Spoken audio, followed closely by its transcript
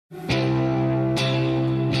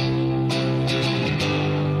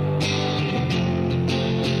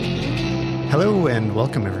Hello and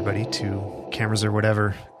welcome everybody to Cameras or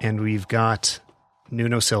Whatever. And we've got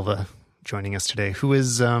Nuno Silva joining us today, who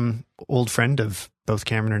is old friend of both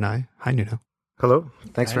Cameron and I. Hi, Nuno. Hello.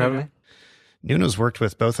 Thanks for having me. Nuno's worked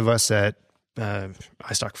with both of us at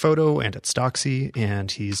iStock Photo and at Stocksy,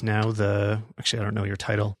 and he's now actually, I don't know your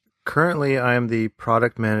title. Currently, I am the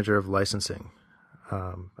product manager of licensing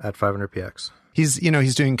at 500px. He's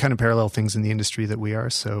doing kind of parallel things in the industry that we are.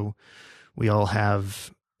 So we all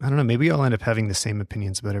have, I don't know, maybe we all end up having the same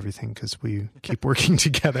opinions about everything because we keep working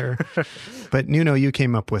together. But Nuno, you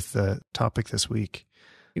came up with the topic this week.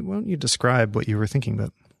 Why don't you describe what you were thinking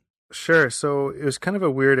about? Sure. So it was kind of a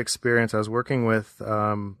weird experience. I was working with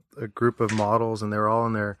a group of models, and they were all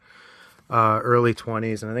in their early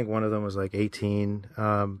 20s, and I think one of them was like 18,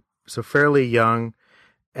 so fairly young.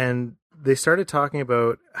 And they started talking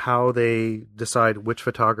about how they decide which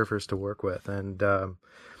photographers to work with. And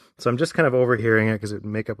so I'm just kind of overhearing it because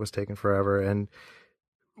makeup was taking forever. And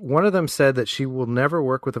one of them said that she will never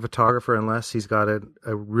work with a photographer unless he's got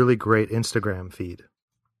a really great Instagram feed.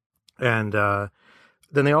 And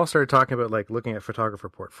then they all started talking about like looking at photographer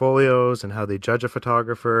portfolios and how they judge a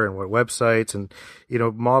photographer and what websites and,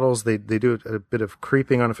 models, they do a bit of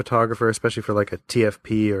creeping on a photographer, especially for like a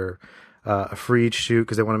TFP or a free shoot,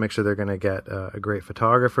 because they want to make sure they're going to get a great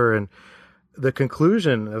photographer. And the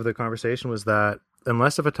conclusion of the conversation was that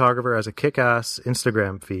unless a photographer has a kick-ass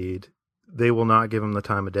Instagram feed, they will not give him the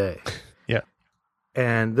time of day. Yeah.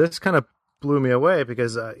 And this kind of blew me away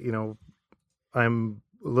because, I'm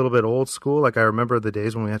a little bit old school. Like I remember the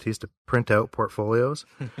days when we had to used to print out portfolios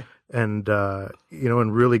and,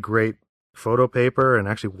 in really great photo paper and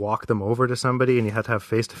actually walk them over to somebody, and you had to have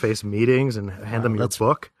face-to-face meetings and hand them your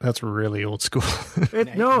book. That's really old school.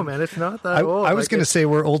 No, man, it's not that old. I was going to say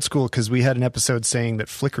we're old school because we had an episode saying that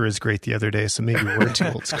Flickr is great the other day, so maybe we're too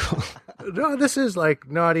old school. No, this is like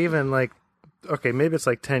not even like, okay, maybe it's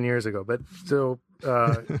like 10 years ago, but so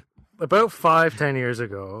about 5-10 years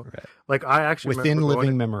ago, right. Like I actually within my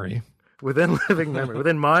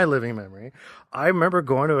living memory, I remember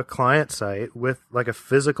going to a client site with like a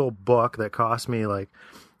physical book that cost me like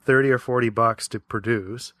 $30 or $40 to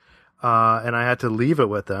produce. And I had to leave it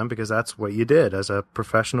with them because that's what you did as a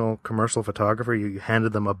professional commercial photographer. You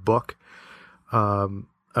handed them a book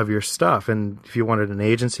of your stuff. And if you wanted an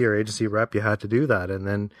agency or agency rep, you had to do that. And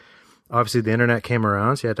then obviously the internet came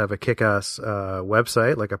around, so you had to have a kick-ass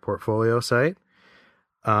website, like a portfolio site.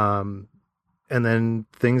 And then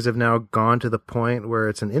things have now gone to the point where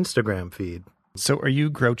it's an Instagram feed. So are you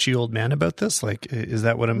grouchy old man about this? Like, is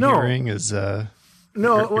that what I'm hearing? Is no,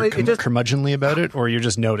 you're curmudgeonly about it, or you're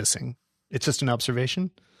just noticing? It's just an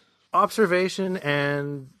observation? Observation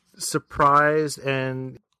and surprise,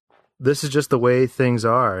 and this is just the way things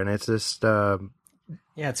are. And it's just... Yeah,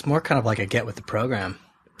 it's more kind of like a get with the program,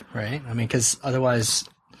 right? I mean, because otherwise,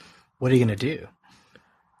 what are you going to do?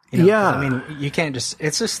 Yeah. I mean, you can't just,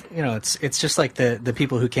 it's just, it's just like the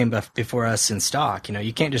people who came before us in stock.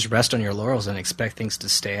 You can't just rest on your laurels and expect things to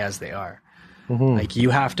stay as they are. Mm-hmm. Like you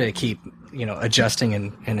have to keep, adjusting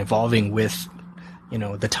and evolving with,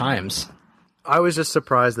 the times. I was just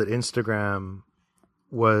surprised that Instagram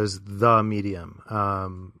was the medium.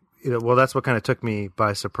 Well, that's what kind of took me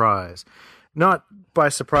by surprise. Not by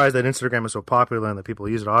surprise that Instagram is so popular and that people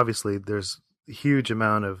use it. Obviously, there's a huge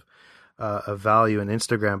amount of value in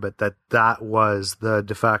Instagram, but that was the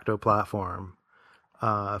de facto platform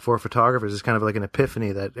for photographers. It's kind of like an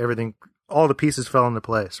epiphany that all the pieces fell into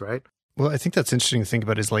place, right? Well, I think that's interesting to think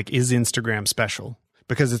about is Instagram special?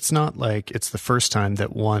 Because it's not like it's the first time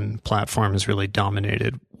that one platform has really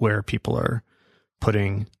dominated where people are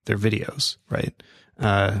putting their videos, right?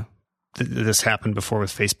 This happened before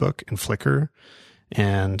with Facebook and Flickr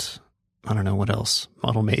and I don't know what else,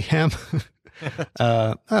 Model Mayhem.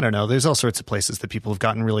 I don't know. There's all sorts of places that people have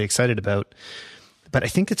gotten really excited about, but I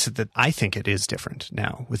think it is different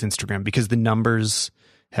now with Instagram because the numbers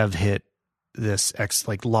have hit this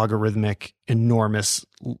logarithmic, enormous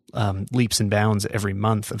leaps and bounds every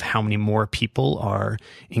month of how many more people are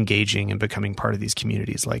engaging and becoming part of these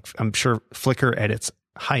communities. Like I'm sure Flickr at its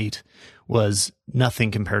height was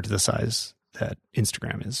nothing compared to the size that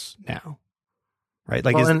Instagram is now. Right?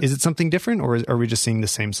 Like, is it something different, or are we just seeing the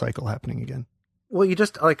same cycle happening again? Well, you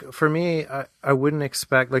just for me, I wouldn't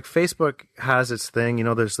expect Facebook has its thing.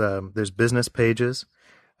 There's business pages.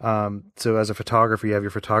 So as a photographer, you have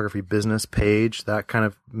your photography business page. That kind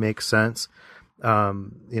of makes sense.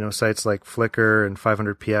 Sites like Flickr and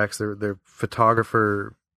 500px, they're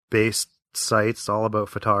photographer based sites, all about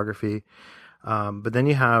photography. But then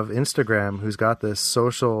you have Instagram, who's got this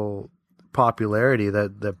social popularity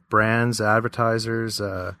that brands, advertisers,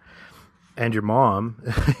 and your mom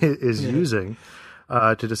is using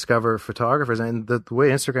to discover photographers. And the way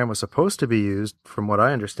Instagram was supposed to be used, from what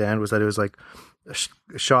I understand, was that it was like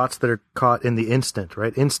shots that are caught in the instant,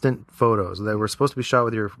 right? Instant photos that were supposed to be shot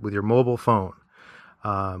with your mobile phone,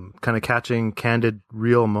 kind of catching candid,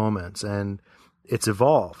 real moments. And it's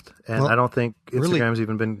evolved. And I don't think Instagram's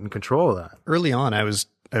even been in control of that. Early on, I was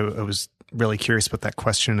really curious about that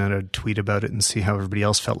question, and I'd tweet about it and see how everybody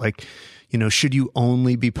else felt. Like, should you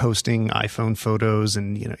only be posting iPhone photos,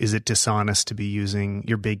 and, is it dishonest to be using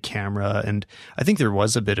your big camera? And I think there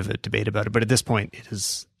was a bit of a debate about it, but at this point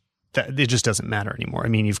it just doesn't matter anymore. I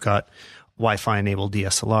mean, you've got Wi-Fi enabled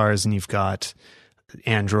DSLRs and you've got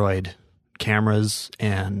Android cameras.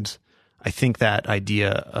 And I think that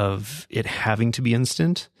idea of it having to be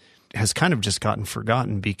instant has kind of just gotten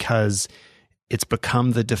forgotten, because it's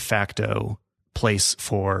become the de facto place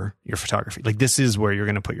for your photography. Like, this is where you're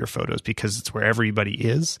going to put your photos because it's where everybody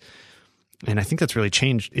is. And I think that's really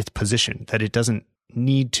changed its position, that it doesn't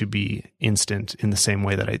need to be instant in the same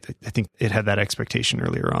way that I think it had that expectation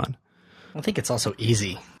earlier on. I think it's also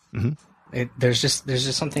easy. Mm-hmm. There's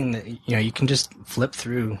just something that, you can just flip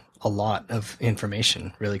through a lot of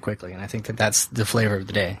information really quickly. And I think that that's the flavor of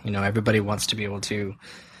the day. Everybody wants to be able to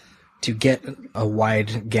get a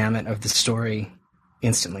wide gamut of the story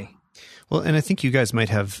instantly. Well, and I think you guys might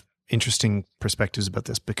have interesting perspectives about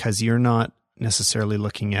this, because you're not necessarily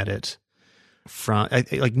looking at it from,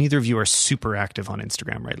 like, neither of you are super active on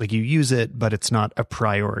Instagram, right? Like, you use it, but it's not a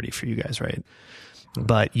priority for you guys, right?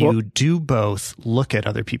 But you do both look at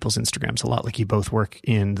other people's Instagrams a lot. Like, you both work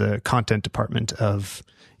in the content department of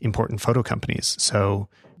important photo companies. So,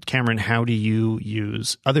 Cameron, how do you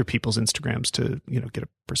use other people's Instagrams to, get a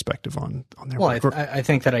perspective on their work? Well, I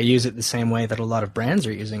think that I use it the same way that a lot of brands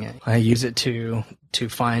are using it. I use it to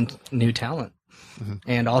find new talent, mm-hmm.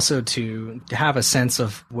 and also to have a sense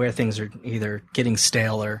of where things are either getting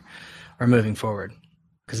stale or moving forward.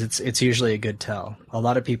 Because it's usually a good tell. A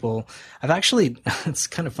lot of people, it's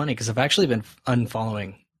kind of funny because I've actually been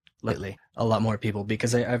unfollowing lately a lot more people,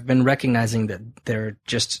 because I've been recognizing that they're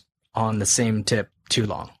just on the same tip too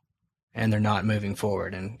long and they're not moving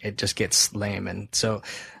forward, and it just gets lame. And so,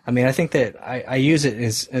 I think that I use it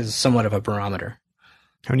as somewhat of a barometer.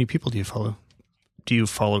 How many people do you follow? Do you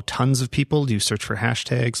follow tons of people? Do you search for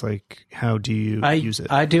hashtags? Like, how do you use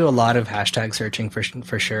it? I do a lot of hashtag searching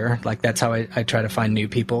for sure. Like, that's how I try to find new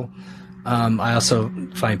people. I also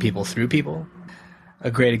find people through people.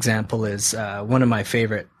 A great example is one of my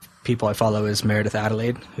favorite people I follow is Meredith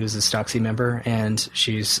Adelaide, who's a Stocksy member, and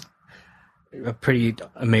she's a pretty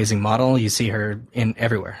amazing model. You see her in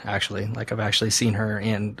everywhere, actually. Like, I've actually seen her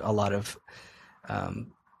in a lot of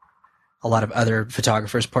other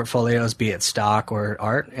photographers' portfolios, be it stock or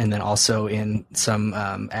art, and then also in some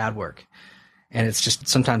ad work. And it's just,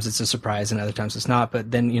 sometimes it's a surprise and other times it's not. But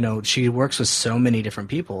then, she works with so many different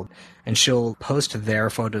people, and she'll post their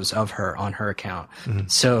photos of her on her account. Mm-hmm.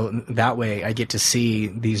 So that way I get to see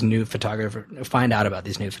these new photographers, find out about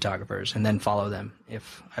these new photographers, and then follow them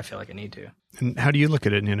if I feel like I need to. And how do you look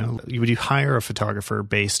at it? Would you hire a photographer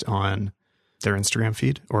based on their Instagram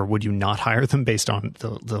feed, or would you not hire them based on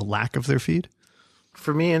the lack of their feed?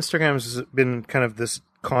 For me, Instagram's been kind of this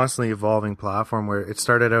constantly evolving platform where it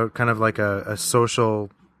started out kind of like a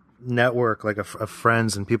social network, like of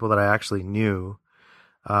friends and people that I actually knew,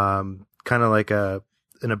 kind of like an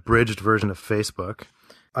abridged version of Facebook.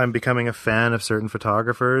 I'm becoming a fan of certain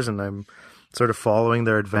photographers, and I'm sort of following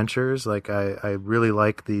their adventures. Like, I really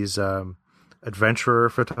like these adventurer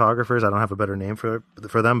photographers. I don't have a better name for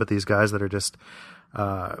them, but these guys that are just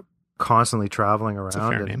constantly traveling around. It's a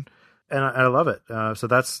fair name. And I love it. So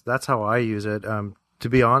that's how I use it. To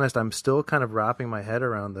be honest, I'm still kind of wrapping my head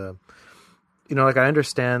around like, I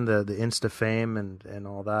understand the Insta fame and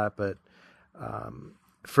all that, but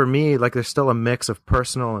for me, like, there's still a mix of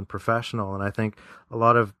personal and professional. And I think a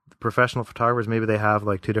lot of professional photographers, maybe they have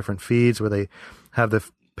like two different feeds where they have the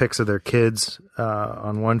pics of their kids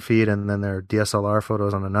on one feed and then their DSLR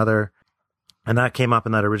photos on another. And that came up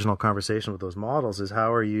in that original conversation with those models, is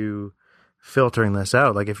how are you filtering this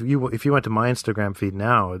out? Like, if you went to my Instagram feed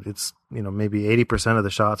now, it's, maybe 80% of the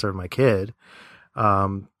shots are of my kid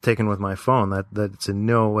taken with my phone. That's in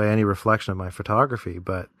no way any reflection of my photography,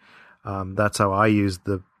 but that's how I use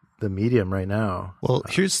the medium right now. Well,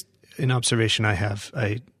 here's an observation I have.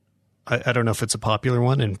 I don't know if it's a popular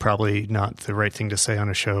one, and probably not the right thing to say on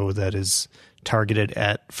a show that is targeted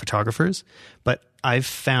at photographers, but I've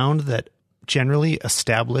found that generally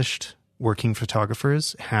established working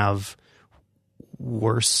photographers have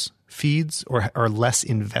worse feeds or are less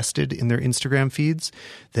invested in their Instagram feeds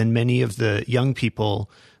than many of the young people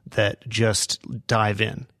that just dive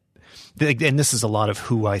in. and this is a lot of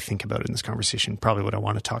who I think about in this conversation. Probably what I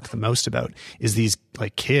want to talk the most about is these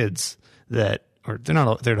like kids that, or they're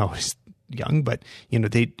not always young, but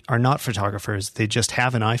they are not photographers. They just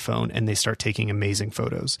have an iPhone and they start taking amazing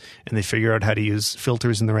photos, and they figure out how to use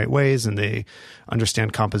filters in the right ways, and they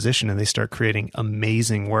understand composition, and they start creating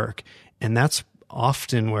amazing work. And that's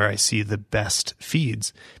often where I see the best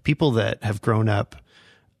feeds. People that have grown up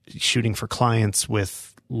shooting for clients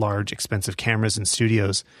with large, expensive cameras and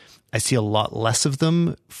studios, I see a lot less of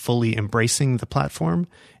them fully embracing the platform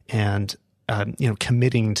and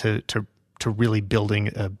committing to really building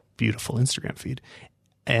a beautiful Instagram feed.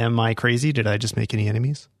 Am I crazy? Did I just make any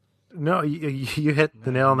enemies? No, you hit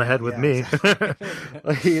the nail on the head with me.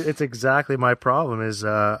 Exactly. It's exactly my problem. Is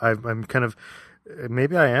I'm kind of,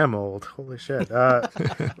 maybe I am old. Holy shit! I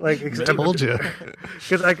told you.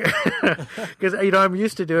 Because I'm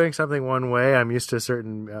used to doing something one way. I'm used to a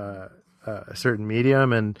certain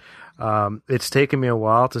medium, and it's taken me a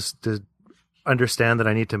while to understand that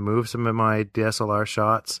I need to move some of my DSLR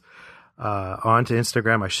shots onto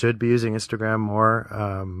Instagram. I should be using Instagram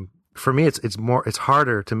more. For me, it's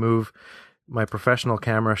harder to move my professional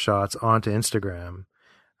camera shots onto Instagram.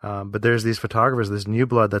 But there's these photographers, this new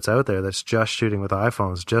blood that's out there that's just shooting with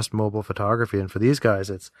iPhones, just mobile photography. And for these guys,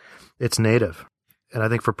 it's native. And I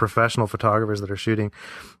think for professional photographers that are shooting,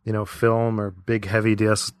 film or big, heavy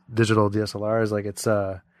digital DSLRs, like it's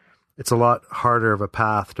a lot harder of a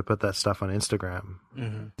path to put that stuff on Instagram.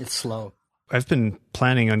 Mm-hmm. It's slow. I've been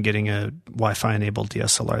planning on getting a Wi-Fi enabled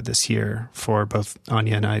DSLR this year for both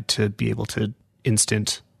Anya and I to be able to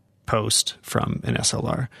instant post from an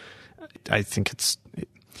SLR. I think it's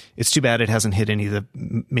too bad it hasn't hit any of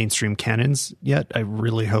the mainstream Canons yet. I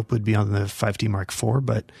really hope it would be on the 5D Mark IV,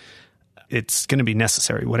 but it's going to be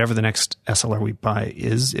necessary. Whatever the next SLR we buy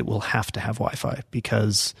is, it will have to have Wi-Fi,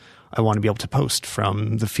 because I want to be able to post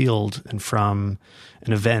from the field and from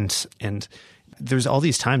an event. And there's all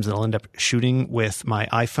these times that I'll end up shooting with my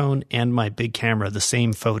iPhone and my big camera, the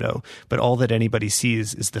same photo, but all that anybody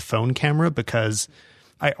sees is the phone camera because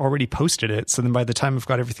I already posted it. So then by the time I've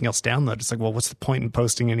got everything else downloaded, it's like, well, what's the point in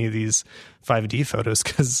posting any of these 5D photos?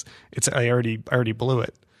 Because I already blew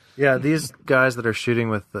it. Yeah, these guys that are shooting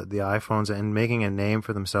with the iPhones and making a name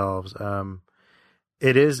for themselves,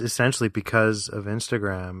 it is essentially because of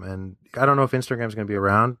Instagram. And I don't know if Instagram is going to be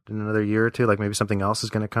around in another year or two. Like maybe something else is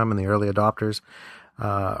going to come, and the early adopters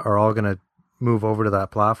are all going to move over to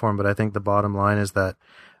that platform. But I think the bottom line is that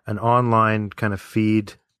an online kind of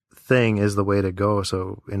feed thing is the way to go.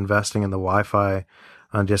 So investing in the Wi-Fi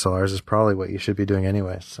on DSLRs is probably what you should be doing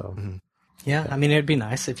anyway. So yeah, I mean, it'd be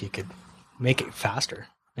nice if you could make it faster.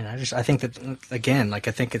 And I think that, again, like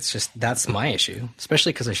I think it's just, that's my issue,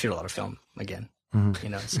 especially because I shoot a lot of film again.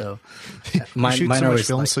 Mm-hmm. So mine so much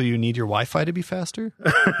film, like, so you need your Wi-Fi to be faster?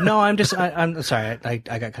 No, I'm sorry, I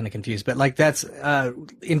got kind of confused, but like that's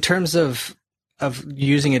in terms of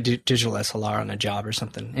using a digital SLR on a job or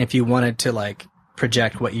something. If you wanted to like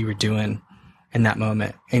project what you were doing in that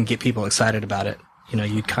moment and get people excited about it,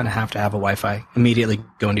 you'd kind of have to have a Wi-Fi immediately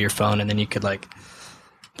go into your phone, and then you could like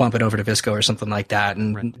bump it over to VSCO or something like that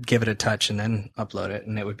and give it a touch and then upload it,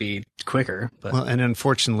 and it would be quicker. But well, and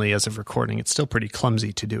unfortunately, as of recording, it's still pretty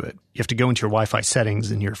clumsy to do it. You have to go into your Wi-Fi settings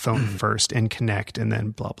in your phone first and connect, and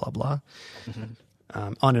then blah, blah, blah.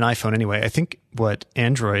 Mm-hmm. On an iPhone anyway, I think what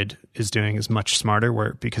Android is doing is much smarter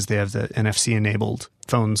because they have the NFC-enabled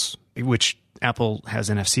phones, which Apple has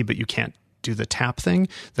NFC, but you can't do the tap thing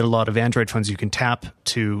that a lot of Android phones you can tap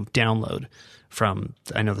to download from.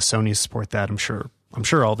 I know the Sonys support that. I'm sure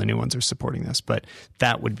all the new ones are supporting this, but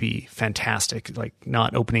that would be fantastic. Like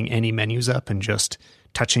not opening any menus up and just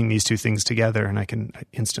touching these two things together, and I can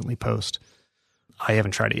instantly post. I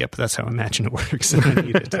haven't tried it yet, but that's how I imagine it works. And I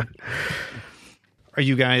need it. Are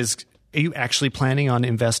you actually planning on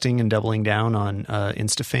investing and doubling down on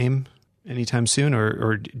InstaFame anytime soon,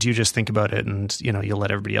 or do you just think about it and you'll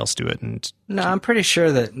let everybody else do it? And no, I'm pretty sure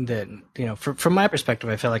that from my perspective,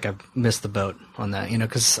 I feel like I've missed the boat on that.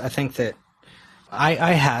 Because I think that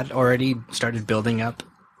I had already started building up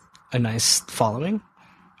a nice following,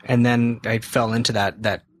 and then I fell into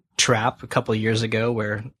that trap a couple of years ago,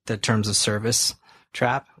 where the terms of service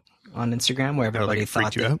trap on Instagram, where everybody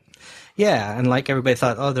thought you out? Yeah, and like everybody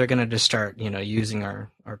thought, oh, they're going to just start, using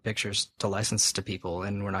our pictures to license to people,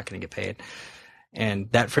 and we're not going to get paid.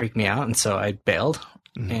 And that freaked me out, and so I bailed,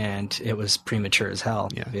 and it was premature as hell.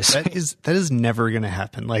 Yeah, that is never going to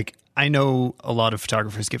happen. Like, I know a lot of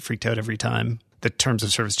photographers get freaked out every time the terms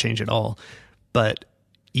of service change at all, but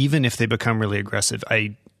even if they become really aggressive,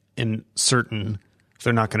 I am certain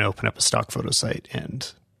they're not going to open up a stock photo site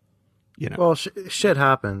and Well, shit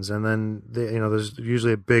happens, and then there's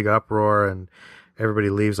usually a big uproar, and everybody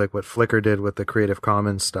leaves, like what Flickr did with the Creative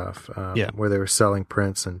Commons stuff, where they were selling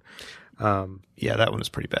prints, and that one was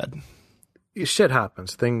pretty bad. Shit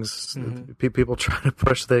happens. Things, people try to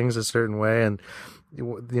push things a certain way, and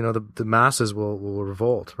the masses will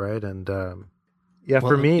revolt, right? And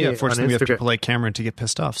for me, fortunately, we have people like Cameron to get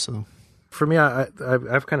pissed off. So for me,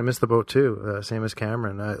 I've kind of missed the boat too, same as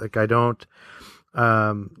Cameron. I don't.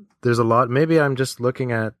 There's a lot. Maybe I'm just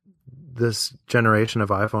looking at this generation of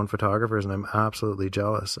iPhone photographers, and I'm absolutely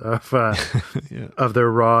jealous of of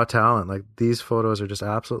their raw talent. Like, these photos are just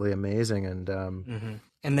absolutely amazing, and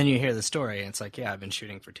and then you hear the story, and it's like, I've been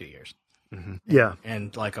shooting for 2 years.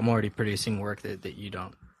 And like, I'm already producing work that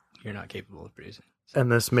you're not capable of producing.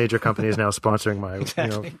 And this major company is now sponsoring my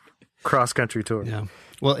cross country tour. Yeah.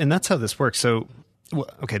 Well, and that's how this works. So,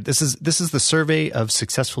 okay, this is the survey of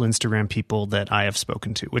successful Instagram people that I have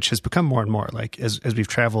spoken to, which has become more and more. Like, as we've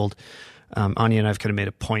traveled, Anya and I've kind of made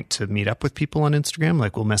a point to meet up with people on Instagram.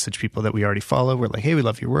 Like, we'll message people that we already follow. We're like, hey, we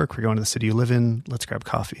love your work. We're going to the city you live in. Let's grab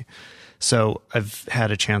coffee. So I've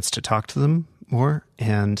had a chance to talk to them more.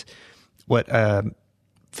 And what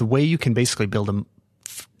the way you can basically build a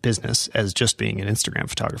business as just being an Instagram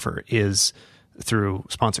photographer is through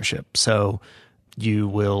sponsorship. So you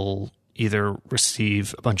will either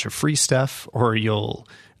receive a bunch of free stuff, or you'll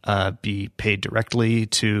be paid directly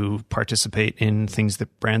to participate in things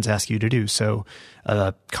that brands ask you to do. So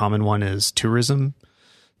a common one is tourism.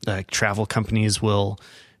 Like, travel companies will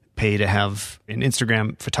pay to have an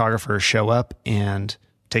Instagram photographer show up and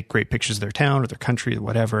take great pictures of their town or their country or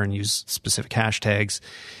whatever, and use specific hashtags.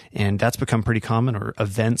 And that's become pretty common. Or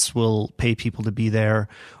events will pay people to be there,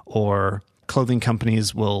 or clothing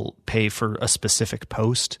companies will pay for a specific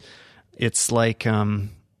post. It's like,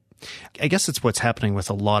 I guess it's what's happening with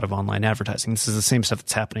a lot of online advertising. This is the same stuff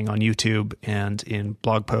that's happening on YouTube and in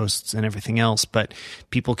blog posts and everything else. But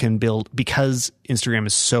people can build, because Instagram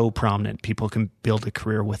is so prominent, people can build a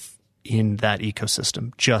career within that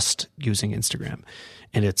ecosystem just using Instagram.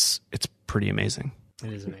 And it's pretty amazing.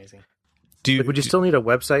 It is amazing. Would you still need a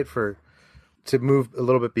website to move a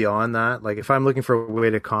little bit beyond that? Like, if I'm looking for a way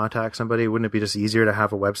to contact somebody, wouldn't it be just easier to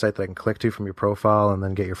have a website that I can click to from your profile and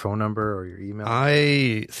then get your phone number or your email?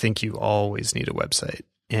 I think you always need a website.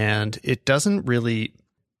 And it doesn't really,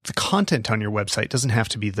 the content on your website doesn't have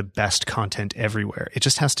to be the best content everywhere. It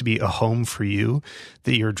just has to be a home for you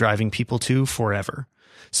that you're driving people to forever.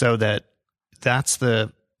 So that's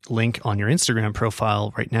the link on your Instagram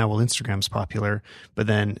profile right now. Well, Instagram's popular, but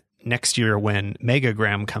then next year when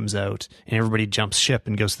Megagram comes out and everybody jumps ship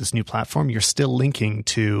and goes to this new platform, you're still linking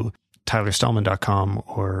to TylerStallman.com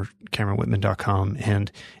or CameronWhitman.com,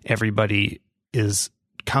 and everybody is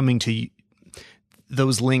coming to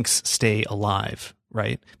those links stay alive,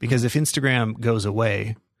 right? Because if Instagram goes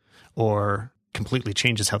away or completely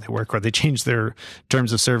changes how they work, or they change their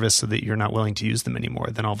terms of service so that you're not willing to use them anymore,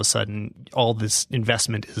 then all of a sudden all this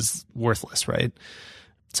investment is worthless, right?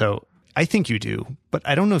 So I think you do, but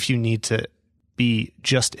I don't know if you need to be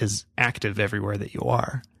just as active everywhere that you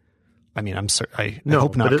are. I mean, I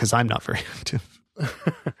hope not, because I'm not very active.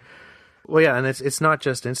 Well, yeah, and it's not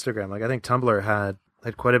just Instagram. Like, I think Tumblr had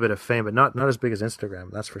quite a bit of fame, but not as big as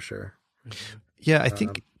Instagram, that's for sure. Yeah, I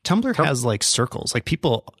think Tumblr has like circles. Like,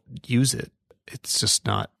 people use it. It's just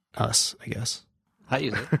not us, I guess. I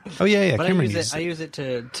use it. Oh yeah. But I use it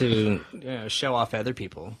to show off other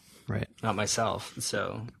people, right? Not myself.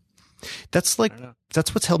 So that's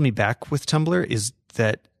what's held me back with Tumblr, is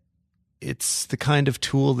that it's the kind of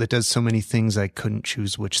tool that does so many things I couldn't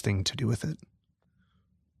choose which thing to do with it.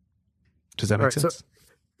 Does that make sense?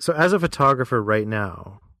 So as a photographer right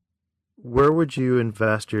now, where would you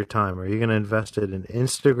invest your time? Are you going to invest it in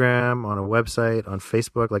Instagram, on a website, on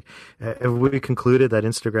Facebook? Like, have we concluded that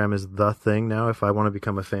Instagram is the thing now if I want to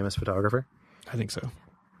become a famous photographer? I think so.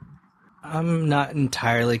 I'm not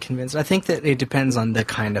entirely convinced. I think that it depends on the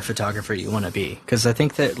kind of photographer you want to be, because I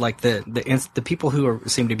think that like the people who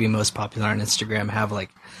seem to be most popular on Instagram have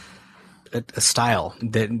like a style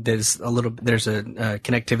that there's a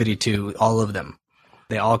connectivity to all of them.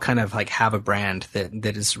 They all kind of like have a brand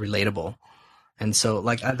that is relatable. And so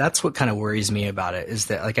like that's what kind of worries me about it, is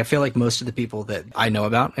that like I feel like most of the people that I know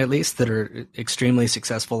about, at least, that are extremely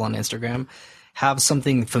successful on Instagram have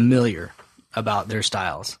something familiar about their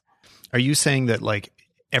styles. Are you saying that like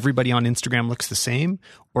everybody on Instagram looks the same,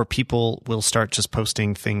 or people will start just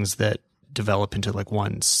posting things that develop into like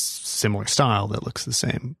one similar style that looks the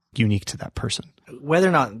same, unique to that person? Whether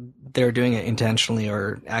or not they're doing it intentionally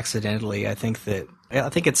or accidentally, I think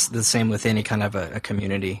it's the same with any kind of a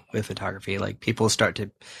community with photography. Like, people start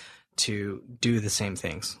to do the same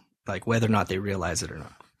things. like whether or not they realize it or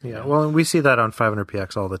not. Yeah, well, and we see that on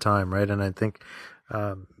 500px all the time, right? And I think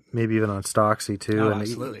maybe even on Stocksy too, and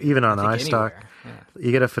absolutely. even on I think iStock,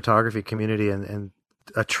 you get a photography community, and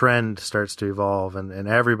a trend starts to evolve, and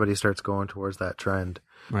everybody starts going towards that trend.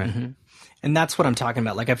 Right. Mm-hmm. And that's what I'm talking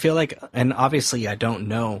about. Like, I feel like, and obviously I don't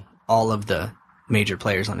know all of the major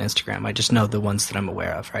players on Instagram. I just know the ones that I'm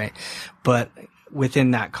aware of, right? But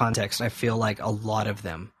within that context, I feel like a lot of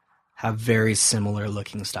them have very similar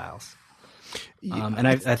looking styles. And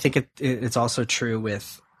I think it's also true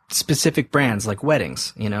with specific brands like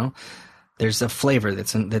weddings, you know? There's a flavor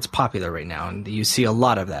that's popular right now, and you see a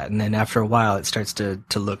lot of that. And then after a while, it starts to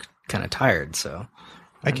look kind of tired, so...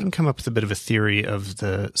 I can come up with a bit of a theory of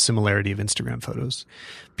the similarity of Instagram photos.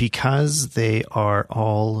 Because they are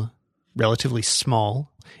all relatively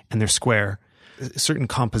small and they're square, certain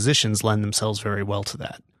compositions lend themselves very well to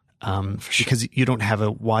that. Because you don't have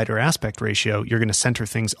a wider aspect ratio, you're going to center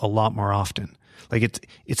things a lot more often. Like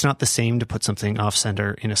it's not the same to put something off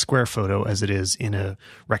center in a square photo as it is in a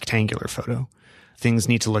rectangular photo. Things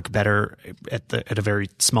need to look better at a very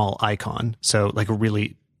small icon. So like a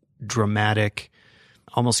really dramatic,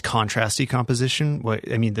 almost contrasty composition.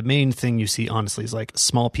 I mean, the main thing you see, honestly, is like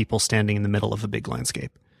small people standing in the middle of a big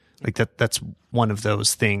landscape. Like that's one of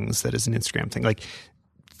those things that is an Instagram thing. Like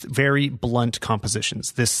very blunt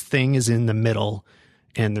compositions. This thing is in the middle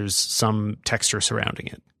and there's some texture surrounding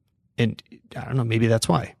it. And I don't know, maybe that's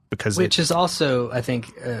why. Which is also, I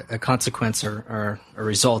think, a consequence or a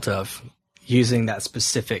result of using that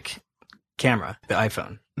specific camera, the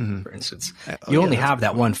iPhone, for instance. You only have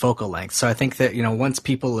that one focal length. So I think that, you know, once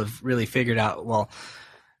people have really figured out, well,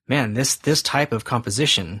 man, this type of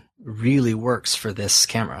composition really works for this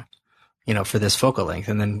camera, you know, for this focal length.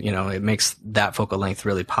 And then, you know, it makes that focal length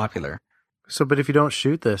really popular. So, but if you don't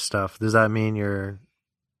shoot this stuff, does that mean you're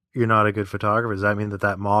not a good photographer? Does that mean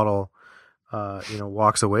that model,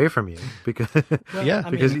 walks away from you because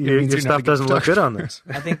your stuff doesn't look good on this?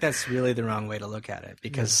 I think that's really the wrong way to look at it,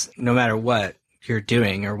 because no matter what you're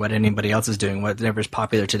doing or what anybody else is doing, whatever's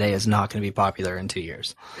popular today is not going to be popular in 2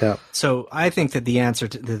 years. Yeah. So I think that the answer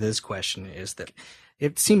to this question is that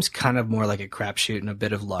it seems kind of more like a crapshoot and a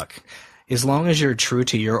bit of luck. As long as you're true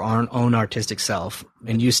to your own artistic self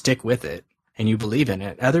and you stick with it and you believe in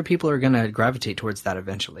it, other people are going to gravitate towards that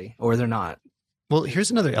eventually, or they're not. Well,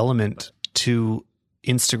 here's another element to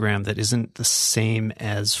Instagram that isn't the same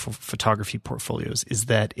as for photography portfolios, is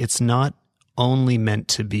that it's not only meant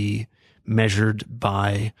to be measured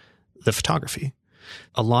by the photography.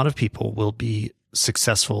 A lot of people will be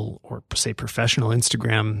successful or say professional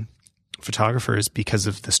Instagram photographers because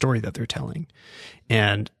of the story that they're telling,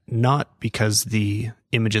 and not because the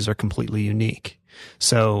images are completely unique.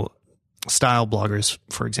 So style bloggers,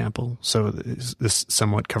 for example, so this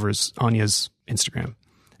somewhat covers Anya's Instagram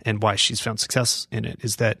and why she's found success in it,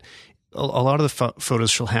 is that a lot of the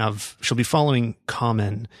photos she'll be following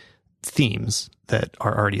common themes that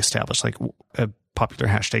are already established. Like a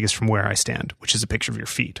popular hashtag is "from where I stand," which is a picture of your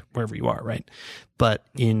feet wherever you are, right? But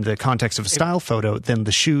in the context of a style photo, then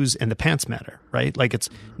the shoes and the pants matter, right? Like it's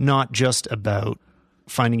not just about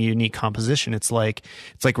finding a unique composition. It's like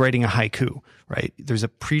writing a haiku, right? There's a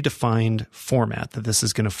predefined format that this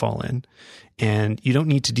is going to fall in, and you don't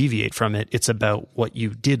need to deviate from it. It's about what you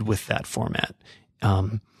did with that format.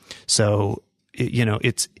 It's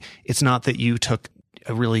not that you took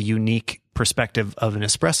a really unique perspective of an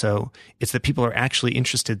espresso. It's that people are actually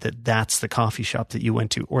interested that that's the coffee shop that you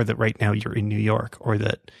went to, or that right now you're in New York, or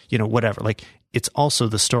that, whatever. Like it's also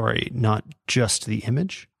the story, not just the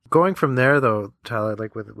image. Going from there though, Tyler,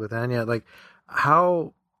 like with Anya, like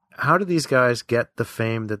how do these guys get the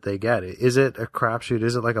fame that they get? Is it a crapshoot?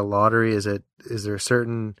 Is it like a lottery? Is there a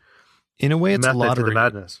certain, in a way, it's a lottery. To the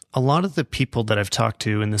madness? A lot of the people that I've talked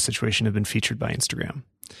to in this situation have been featured by Instagram.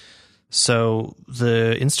 So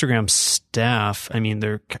the Instagram staff, I mean,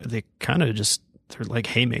 they're like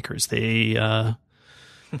haymakers. They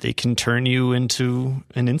can turn you into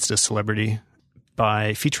an Insta celebrity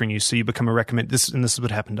by featuring you. So you become this is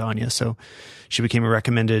what happened to Anya. So she became a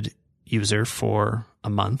recommended user for a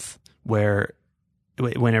month, where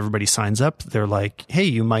when everybody signs up, they're like, hey,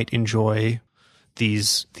 you might enjoy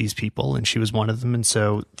these people, and she was one of them. And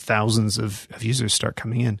so thousands of users start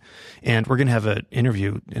coming in, and we're going to have an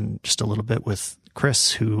interview in just a little bit with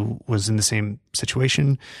Chris, who was in the same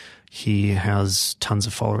situation. He has tons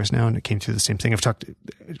of followers now, and it came through the same thing. I've talked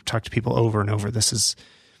to people over and over. This is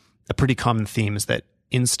a pretty common theme, is that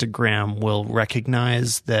Instagram will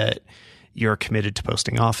recognize that you're committed to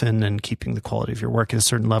posting often and keeping the quality of your work at a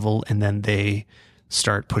certain level, and then they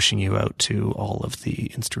start pushing you out to all of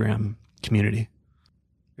the Instagram community.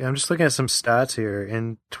 Yeah, I'm just looking at some stats here.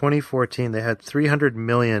 In 2014, they had 300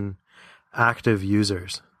 million active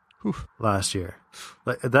users last year.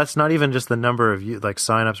 Like, that's not even just the number of like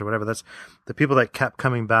signups or whatever. That's the people that kept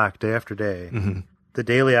coming back day after day. Mm-hmm. The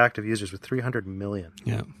daily active users were 300 million.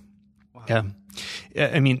 Yeah. Wow. Yeah.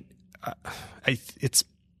 I mean, it's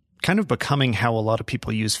kind of becoming how a lot of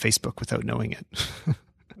people use Facebook without knowing it.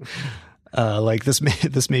 Like this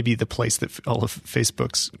may be the place that all of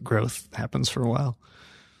Facebook's growth happens for a while.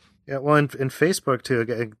 Yeah, well, in Facebook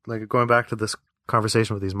too, like going back to this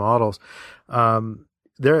conversation with these models,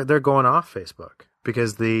 they're going off Facebook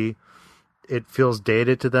because it feels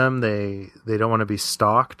dated to them. They don't want to be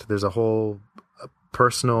stalked. There's a whole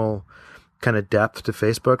personal kind of depth to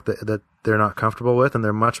Facebook that they're not comfortable with, and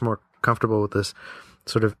they're much more comfortable with this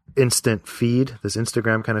sort of instant feed, this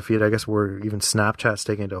Instagram kind of feed. I guess where even Snapchat's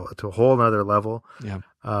taking it to a whole nother level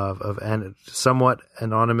of and somewhat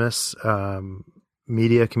anonymous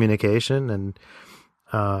media communication. And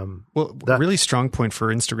really strong point for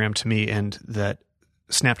Instagram to me, and that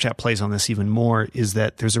Snapchat plays on this even more, is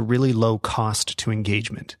that there's a really low cost to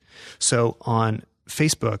engagement. So on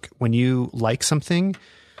Facebook, when you like something,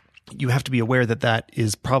 you have to be aware that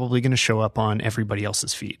is probably going to show up on everybody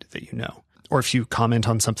else's feed that you know. Or if you comment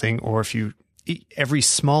on something, or every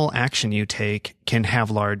small action you take can have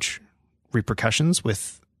large repercussions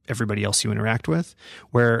with everybody else you interact with.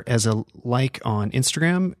 Whereas a like on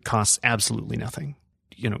Instagram costs absolutely nothing.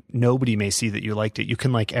 You know, nobody may see that you liked it. You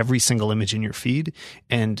can like every single image in your feed,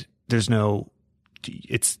 and they're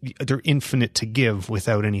infinite to give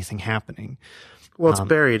without anything happening. Well, it's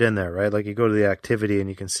buried in there, right? Like you go to the activity and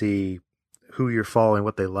you can see who you're following,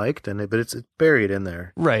 what they liked, but it's buried in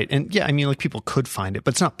there. Right. And yeah, I mean, like people could find it,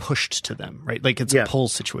 but it's not pushed to them, right? Like it's a pull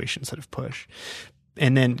situation instead of push.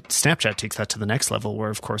 And then Snapchat takes that to the next level where,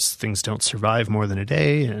 of course, things don't survive more than a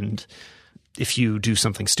day. And if you do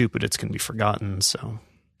something stupid, it's going to be forgotten. So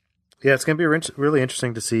yeah, it's going to be really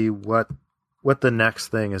interesting to see what the next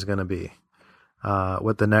thing is going to be,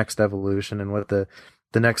 what the next evolution and what the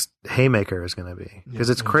next haymaker is going to be. Because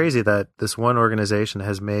it's crazy that this one organization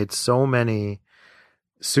has made so many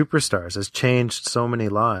superstars, has changed so many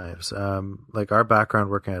lives. Like our background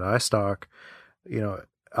working at iStock,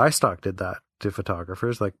 iStock did that to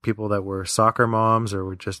photographers, like people that were soccer moms or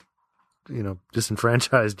were just,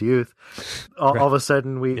 disenfranchised youth. All of a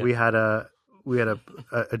sudden we had a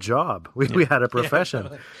job. We had a profession.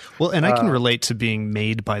 Yeah. Well, and I can relate to being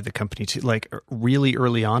made by the company too. Like really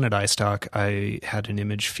early on at iStock, I had an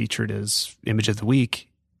image featured as Image of the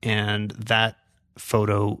Week, and that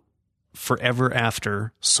photo forever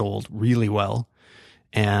after sold really well.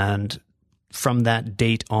 And from that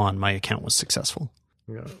date on, my account was successful.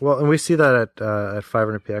 Yeah. Well, and we see that at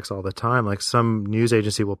 500px all the time. Like some news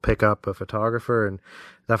agency will pick up a photographer, and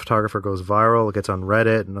that photographer goes viral. It gets on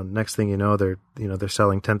Reddit, and the next thing you know, they're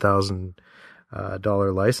selling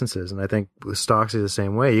 $10,000 licenses. And I think with Stocksy the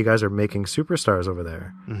same way. You guys are making superstars over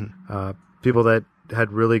there. Mm-hmm. People that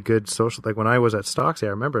had really good social, like when I was at Stocksy, I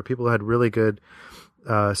remember people who had really good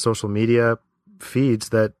social media feeds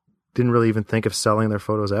that didn't really even think of selling their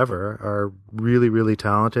photos ever, are really, really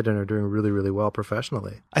talented and are doing really, really well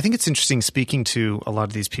professionally. I think it's interesting speaking to a lot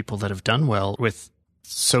of these people that have done well with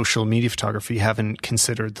social media photography, haven't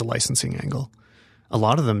considered the licensing angle. A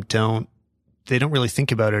lot of them don't really think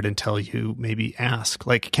about it until you maybe ask.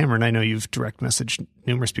 Like Cameron, I know you've direct messaged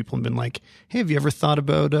numerous people and been like, hey, have you ever thought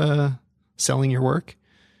about selling your work?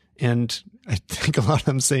 And I think a lot of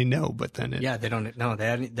them say no, but then they don't know.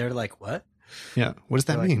 They're like, what? Yeah. What does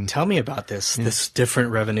that mean? Tell me about this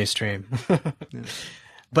different revenue stream.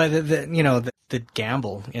 But the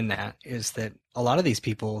gamble in that is that a lot of these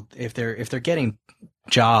people, if they're getting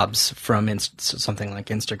jobs from something like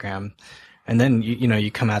Instagram, and then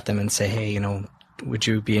you come at them and say, hey, would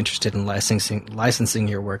you be interested in licensing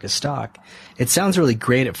your work as stock? It sounds really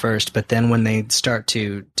great at first, but then when they start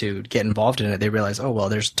to get involved in it, they realize, oh, well,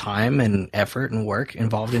 there's time and effort and work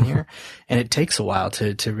involved in here. And it takes a while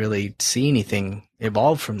to really see anything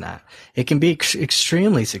evolve from that. It can be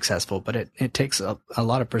extremely successful, but it takes a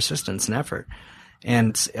lot of persistence and effort.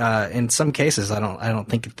 And in some cases, I don't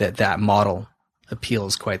think that model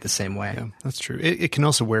appeals quite the same way. Yeah, that's true. It can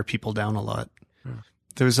also wear people down a lot.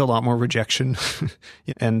 There's a lot more rejection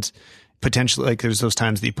and potentially like there's those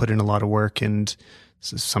times that you put in a lot of work and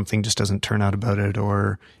something just doesn't turn out about it,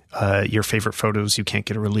 or your favorite photos, you can't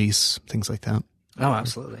get a release, things like that. Oh,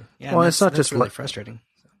 absolutely. Yeah. Well, it's not just really frustrating,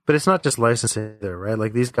 but it's not just licensing there, right?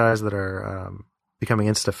 Like these guys that are becoming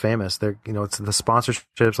Insta famous, they're, it's the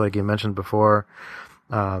sponsorships, like you mentioned before.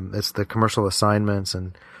 It's the commercial assignments,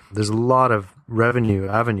 and there's a lot of revenue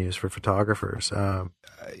avenues for photographers.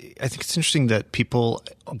 I think it's interesting that people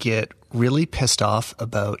get really pissed off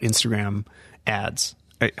about Instagram ads.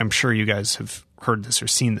 I'm sure you guys have heard this or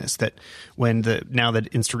seen this, that now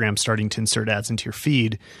that Instagram's starting to insert ads into your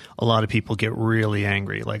feed, a lot of people get really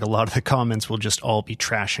angry. Like a lot of the comments will just all be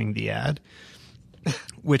trashing the ad,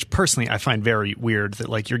 which personally I find very weird, that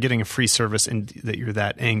like you're getting a free service and that you're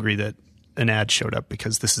that angry that an ad showed up,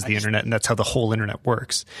 because this is the internet and that's how the whole internet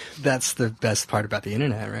works. That's the best part about the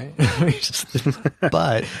internet, right?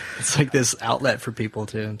 But it's like this outlet for people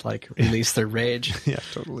to like release their rage. Yeah,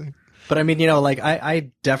 totally. But I mean, you know, like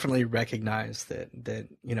I definitely recognize that,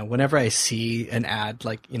 you know, whenever I see an ad,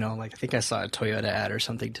 like, you know, like I think I saw a Toyota ad or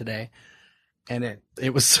something today, and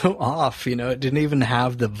it was so off, you know, it didn't even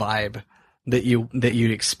have the vibe that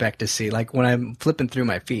you'd expect to see. Like when I'm flipping through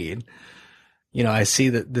my feed, you know, I see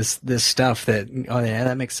that this stuff that, oh yeah,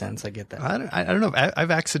 that makes sense. I get that. I don't know.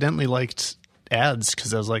 I've accidentally liked ads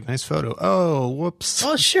because I was like, nice photo. Oh, whoops.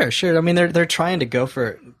 Oh, sure. I mean, they're trying to go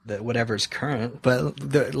for whatever's current,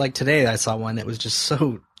 but like today I saw one that was just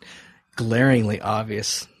so glaringly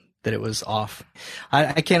obvious that it was off.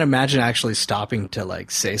 I can't imagine actually stopping to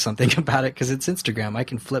like say something about it, because it's Instagram. I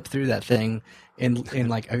can flip through that thing in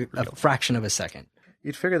like a fraction of a second.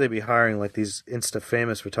 You'd figure they'd be hiring like these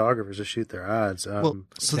Insta-famous photographers to shoot their ads. So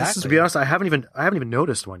exactly. To be honest, I haven't even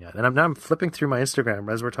noticed one yet, and I'm flipping through my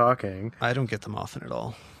Instagram as we're talking. I don't get them often at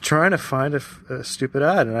all. Trying to find a stupid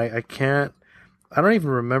ad, and I can't. I don't even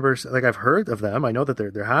remember. Like I've heard of them. I know that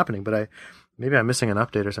they're happening, but maybe I'm missing an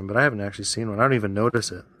update or something. But I haven't actually seen one. I don't even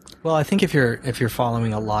notice it. Well, I think if you're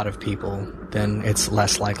following a lot of people, then it's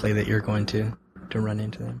less likely that you're going to run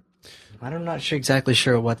into them. I'm not exactly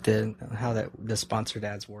sure how the sponsored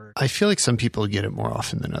ads work. I feel like some people get it more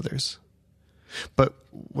often than others. But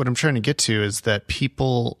what I'm trying to get to is that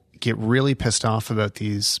people get really pissed off about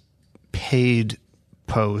these paid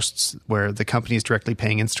posts where the company is directly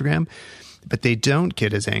paying Instagram, but they don't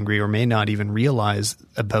get as angry or may not even realize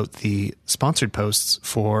about the sponsored posts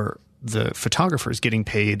for the photographers getting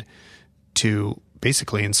paid to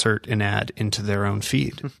basically insert an ad into their own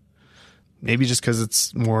feed. Maybe just because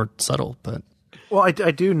it's more subtle, but... Well, I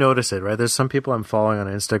do notice it, right? There's some people I'm following on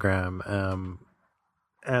Instagram,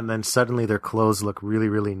 and then suddenly their clothes look really,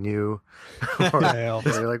 really new. Or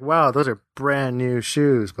they're like, wow, those are brand new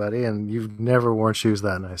shoes, buddy, and you've never worn shoes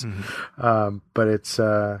that nice. Mm-hmm. But it's,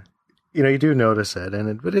 you know, you do notice it,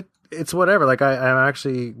 but it's whatever. Like, I'm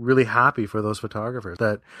actually really happy for those photographers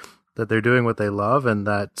that they're doing what they love and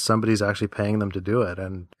that somebody's actually paying them to do it.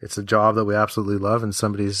 And it's a job that we absolutely love, and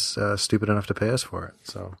somebody's stupid enough to pay us for it.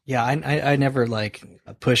 So yeah, I never like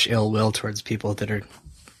push ill will towards people that are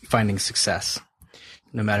finding success,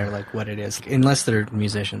 no matter like what it is, unless they're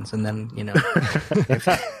musicians. And then, you know,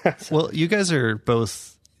 Well, you guys are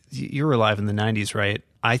both, you were alive in the 90s, right?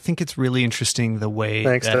 I think it's really interesting the way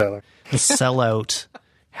Thanks, that Tyler. sellout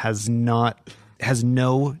has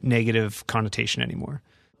no negative connotation anymore.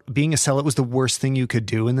 Being a sellout was the worst thing you could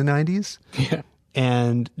do in the 90s. Yeah.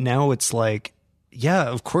 And now it's like, yeah,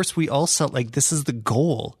 of course we all sell. Like, this is the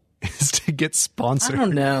goal, is to get sponsored. I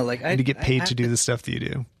don't know. Like, to get paid to do the stuff that you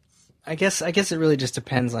do. I guess it really just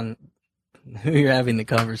depends on who you're having the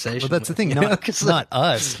conversation. Well, that's with, the thing. Not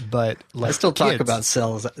us, but like I still talk kids. about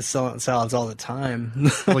salads all the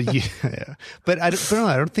time. Well, yeah, but I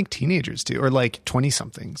don't think teenagers do, or like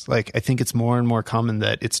 20-somethings. Like, I think it's more and more common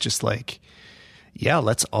that it's just like, yeah,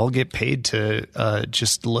 let's all get paid to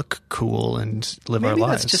just look cool and live our lives.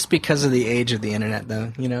 Maybe that's just because of the age of the internet,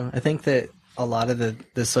 though. You know, I think that a lot of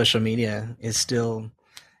the social media is still,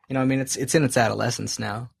 you know, I mean, it's in its adolescence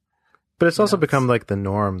now. But it's also become like the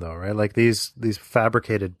norm, though, right? Like these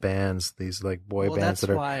fabricated bands, these like boy bands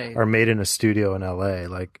that are made in a studio in LA.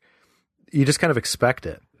 Like, you just kind of expect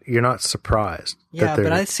it. You're not surprised. Yeah,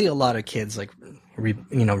 but I see a lot of kids like,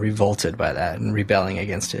 revolted by that and rebelling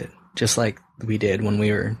against it, just like we did when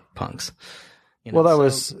we were punks. You know, well,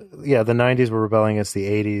 the 90s were rebelling against the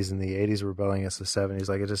 80s, and the 80s were rebelling against the 70s.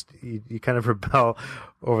 Like, it just, you kind of rebel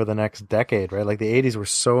over the next decade, right? Like, the 80s were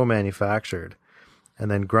so manufactured, and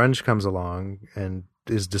then grunge comes along and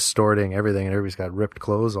is distorting everything, and everybody's got ripped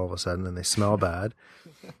clothes all of a sudden, and they smell bad.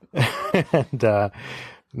 And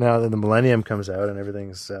now that the millennium comes out and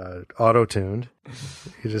everything's auto-tuned,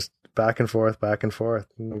 you just back and forth.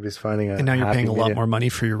 Nobody's finding a And now you're paying a lot medium. more money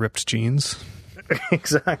for your ripped jeans.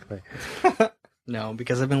 Exactly. No,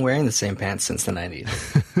 because I've been wearing the same pants since the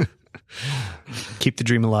 90s. Keep the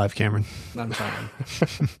dream alive, Cameron. I'm trying.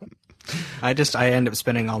 I end up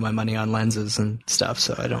spending all my money on lenses and stuff,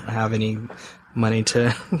 so I don't have any money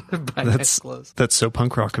to buy nice clothes. That's so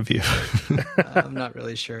punk rock of you. I'm not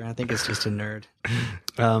really sure. I think it's just a nerd.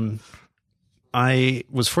 I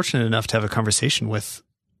was fortunate enough to have a conversation with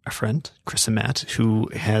a friend, Chris Amat, who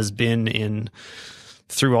has been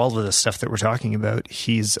through all of the stuff that we're talking about.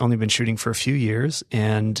 He's only been shooting for a few years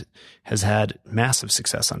and has had massive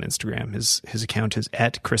success on Instagram. His account is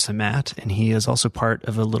 @ChrisAmat, and he is also part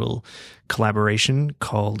of a little collaboration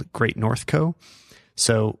called Great North Co.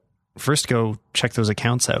 So first go check those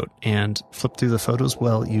accounts out and flip through the photos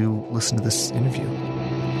while you listen to this interview.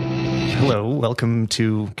 Hello, welcome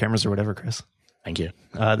to Cameras or Whatever, Chris. Thank you.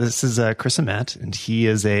 This is Chris Amat, and he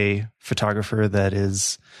is a photographer that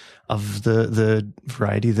is of the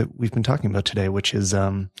variety that we've been talking about today, which is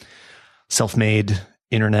self-made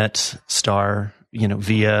internet star,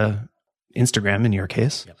 via Instagram in your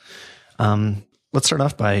case. Yep. Let's start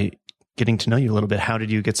off by getting to know you a little bit. How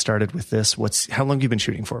did you get started with this? How long have you been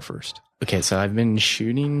shooting for first? Okay, so I've been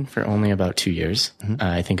shooting for only about 2 years. Mm-hmm.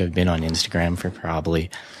 I think I've been on Instagram for probably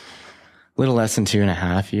a little less than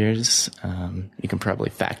 2.5 years. You can probably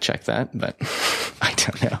fact check that, but I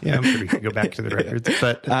don't know. Yeah, I'm sure we can go back to the records,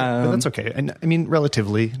 but that's okay. And I mean,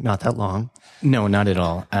 relatively not that long. No, not at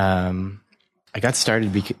all. I got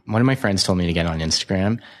started because one of my friends told me to get on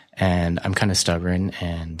Instagram, and I'm kind of stubborn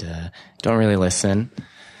and don't really listen.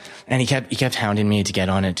 And he kept hounding me to get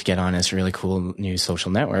on it. It's a really cool new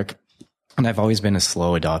social network. And I've always been a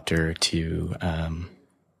slow adopter to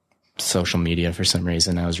social media for some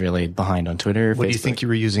reason. I was really behind on Twitter. What Facebook. Do you think you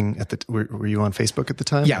were using were you on Facebook at the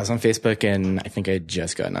time? Yeah, I was on Facebook, and I think I had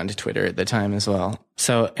just gotten onto Twitter at the time as well.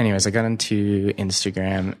 So anyways, I got into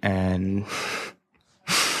Instagram, and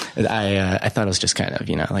I thought it was just kind of,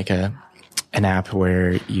 like an app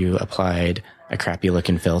where you applied a crappy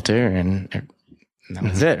looking filter and that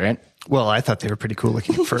was it, right? Well, I thought they were pretty cool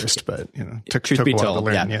looking at first, but took a while to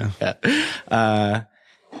learn. Yeah.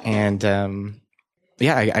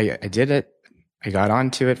 I did it. I got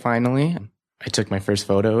onto it finally. I took my first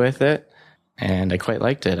photo with it, and I quite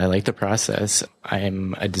liked it. I liked the process.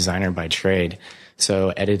 I'm a designer by trade,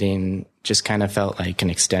 so editing just kind of felt like an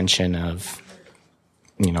extension of,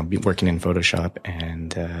 working in Photoshop,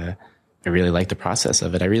 and I really liked the process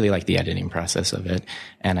of it. I really liked the editing process of it.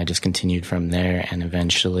 And I just continued from there. And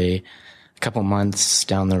eventually, a couple months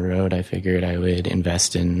down the road, I figured I would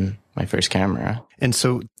invest in my first camera. And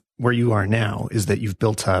so where you are now is that you've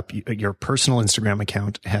built up your personal Instagram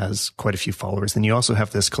account has quite a few followers. And you also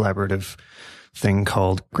have this collaborative thing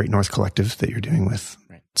called Great North Collective that you're doing with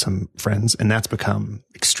some friends. And that's become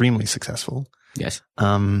extremely successful. Yes.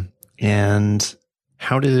 And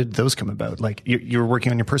how did those come about? Like you were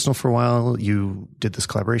working on your personal for a while. You did this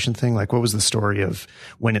collaboration thing. Like, what was the story of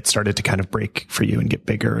when it started to kind of break for you and get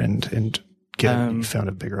bigger and you found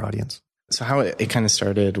a bigger audience? So how it kind of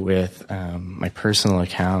started with my personal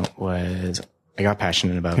account was I got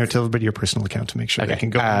passionate about. Here, tell everybody your personal account to make sure they can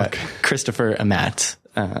go look. Christopher Amat.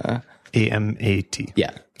 AMAT.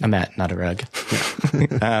 Yeah, Amat, not a rug.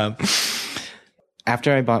 Yeah.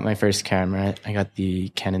 After I bought my first camera, I got the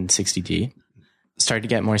Canon 60D. Started to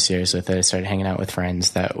get more serious with it. I started hanging out with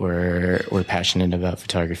friends that were passionate about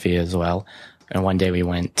photography as well. And one day we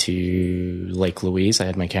went to Lake Louise. I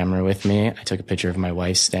had my camera with me. I took a picture of my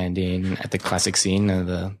wife standing at the classic scene of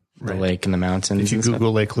the lake and the mountains. If you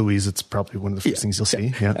Google Lake Louise, it's probably one of the first things you'll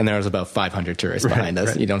see. Yeah. And there was about 500 tourists behind us.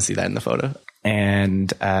 Right. You don't see that in the photo.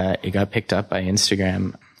 And it got picked up by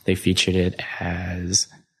Instagram. They featured it as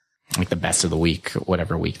like the best of the week,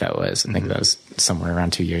 whatever week that was. I think that was somewhere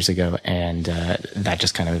around 2 years ago. And that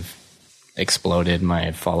just kind of exploded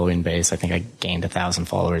my following base. I think I gained 1,000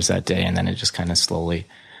 followers that day, and then it just kind of slowly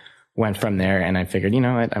went from there. And I figured, you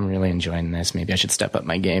know what, I'm really enjoying this. Maybe I should step up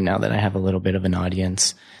my game now that I have a little bit of an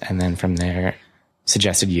audience. And then from there,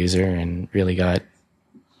 suggested user, and really got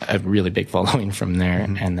a really big following from there.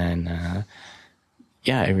 And then,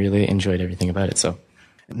 I really enjoyed everything about it. So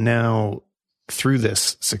now, through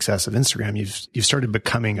this success of Instagram, you've started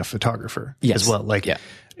becoming a photographer as well. Like,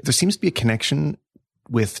 there seems to be a connection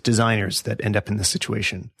with designers that end up in this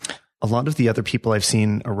situation. A lot of the other people I've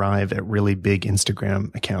seen arrive at really big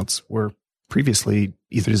Instagram accounts were previously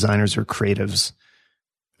either designers or creatives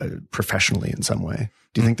professionally in some way.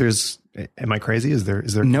 Do you think am I crazy? Is there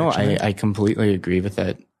No, I completely agree with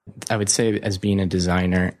that. I would say as being a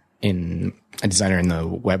designer in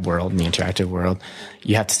the web world, in the interactive world,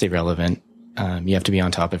 you have to stay relevant. You have to be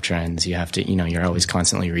on top of trends. You have to, you're always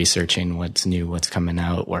constantly researching what's new, what's coming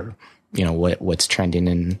out, or, what's trending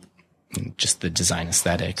in just the design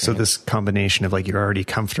aesthetic. So this combination of like, you're already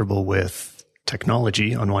comfortable with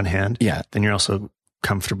technology on one hand. Yeah. Then you're also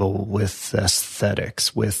comfortable with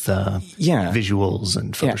aesthetics, with, visuals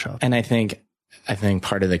and Photoshop. Yeah. And I think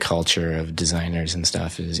part of the culture of designers and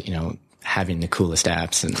stuff is, having the coolest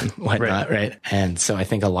apps and whatnot, right? And so I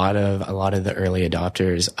think a lot of the early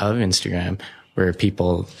adopters of Instagram were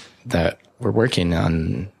people that were working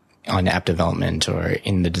on app development or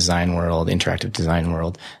in the design world, interactive design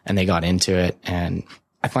world, and they got into it. And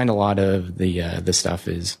I find a lot of the stuff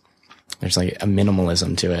is, there's like a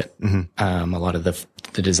minimalism to it. A lot of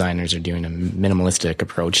the designers are doing a minimalistic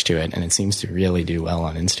approach to it, and it seems to really do well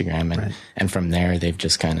on Instagram. And, and from there, they've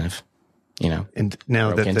just kind of, and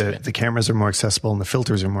now that the cameras are more accessible and the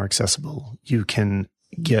filters are more accessible, you can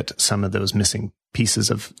get some of those missing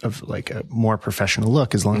pieces of like a more professional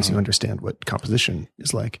look, as long as you understand what composition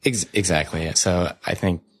is like. Exactly. So I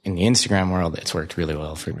think in the Instagram world, it's worked really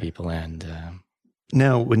well for people. And,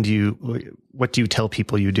 now, what do you tell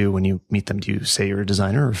people you do when you meet them? Do you say you're a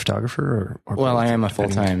designer or a photographer or well, I am a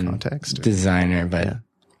full-time designer, but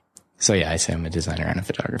so I say I'm a designer and a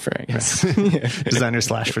photographer, I guess. Designer /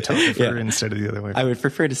 photographer instead of the other way. I would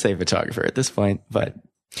prefer to say photographer at this point, but.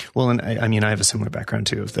 Well, and I mean, I have a similar background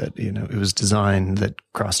too, of that, it was design that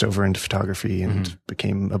crossed over into photography and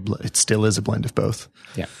became it still is a blend of both.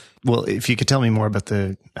 Yeah. Well, if you could tell me more about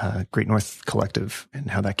the Great North Collective and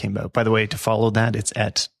how that came about. By the way, to follow that, it's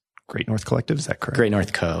at Great North Collective. Is that correct? Great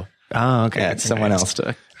North Co. Oh, okay. Yeah, someone else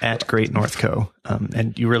took. At Great North Co.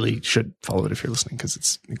 And you really should follow it if you're listening, because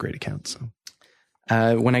it's a great account. So.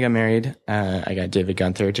 When I got married, I got David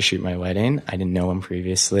Gunther to shoot my wedding. I didn't know him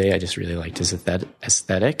previously. I just really liked his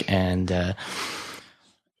aesthetic. And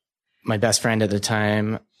my best friend at the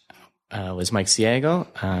time was Mike Siegel.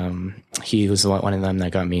 He was one of them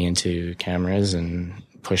that got me into cameras and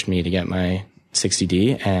pushed me to get my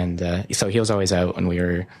 60D. And so he was always out when we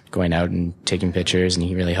were going out and taking pictures, and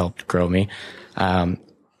he really helped grow me. My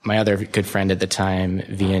other good friend at the time,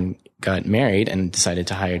 Vian, got married and decided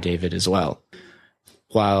to hire David as well.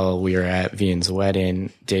 While we were at Vian's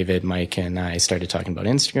wedding, David, Mike, and I started talking about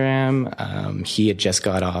Instagram. He had just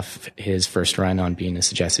got off his first run on being a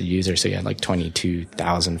suggested user, so he had like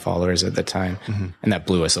 22,000 followers at the time, and that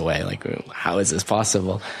blew us away. Like, how is this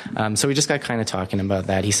possible? So we just got kind of talking about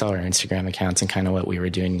that. He saw our Instagram accounts and kind of what we were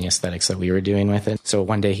doing, the aesthetics that we were doing with it. So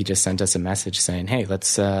one day he just sent us a message saying, "Hey,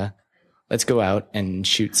 let's go out and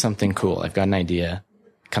shoot something cool. I've got an idea.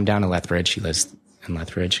 Come down to Lethbridge." He lives in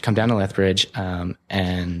Lethbridge. Come down to Lethbridge,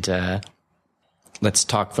 and let's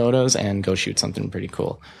talk photos and go shoot something pretty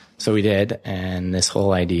cool. So we did, and this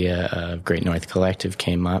whole idea of Great North Collective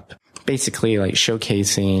came up, basically like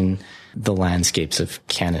showcasing the landscapes of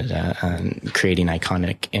Canada and creating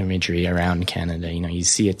iconic imagery around Canada. You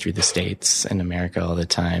see it through the States and America all the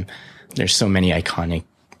time. There's so many iconic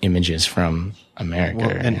images from America.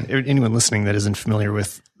 Well, and anyone listening that isn't familiar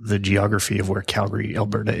with the geography of where Calgary,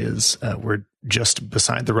 Alberta is, we're just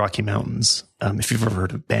beside the Rocky Mountains. If you've ever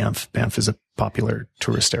heard of Banff, Banff is a popular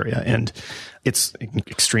tourist area, and it's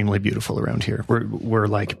extremely beautiful around here. We're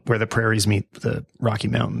like where the prairies meet the Rocky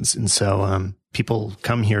Mountains. And so, people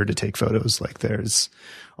come here to take photos. Like, there's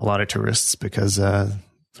a lot of tourists because,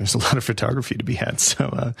 there's a lot of photography to be had.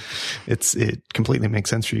 So, it completely makes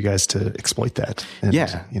sense for you guys to exploit that and,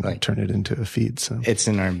 turn it into a feed. So it's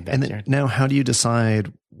in our backyard. And then, now, how do you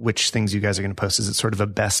decide which things you guys are going to post? Is it sort of a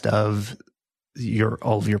best of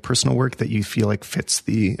all of your personal work that you feel like fits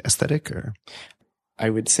the aesthetic? Or I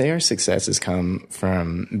would say our success has come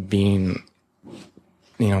from being,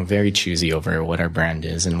 very choosy over what our brand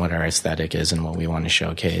is and what our aesthetic is and what we want to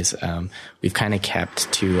showcase. We've kind of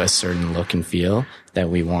kept to a certain look and feel that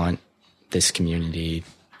we want this community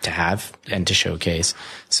to have and to showcase.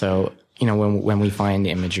 So, when we find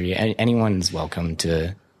imagery, anyone's welcome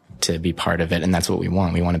to be part of it. And that's what we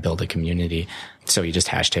want. We want to build a community. So we just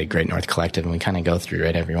hashtag Great North Collective, and we kind of go through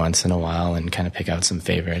it every once in a while and kind of pick out some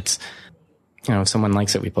favorites. If someone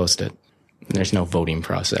likes it, we post it. There's no voting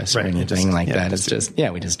process or anything like that. It's just,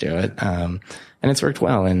 we just do it. And it's worked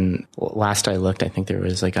well. And last I looked, I think there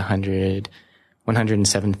was like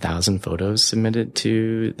 107,000 photos submitted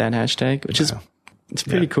to that hashtag, which is, it's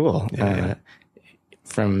pretty cool.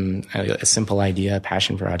 From a simple idea, a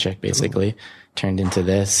passion project, basically turned into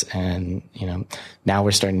this. And, now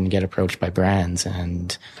we're starting to get approached by brands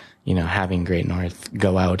and, having Great North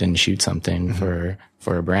go out and shoot something for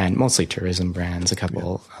a brand, mostly tourism brands, a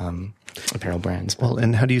couple, apparel brands. Well,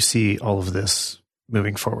 and how do you see all of this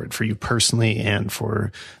moving forward for you personally and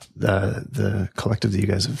for the collective that you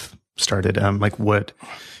guys have started? Like, what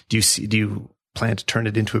do you see? Do you plan to turn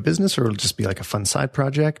it into a business, or it'll just be like a fun side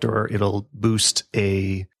project, or it'll boost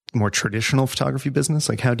a more traditional photography business?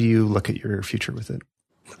 Like, how do you look at your future with it?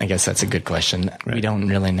 I guess that's a good question. Right. We don't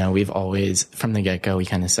really know. We've always, from the get-go, we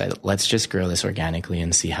kind of said, let's just grow this organically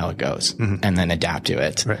and see how it goes, and then adapt to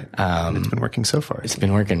it. Right. And it's been working so far. It's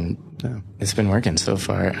been working. Yeah. It's been working so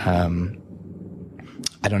far.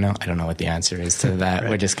 I don't know. I don't know what the answer is to that.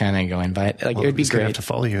 We're just kind of going by it. Like, Well, it would be just gonna great. have to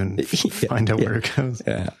follow you and find out where it goes.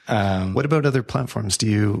 Yeah. What about other platforms?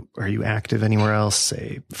 Are you active anywhere else?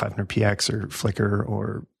 Say 500px or Flickr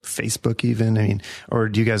or Facebook even? I mean, or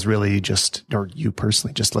do you guys really or you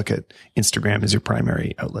personally just look at Instagram as your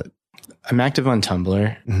primary outlet? I'm active on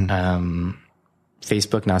Tumblr.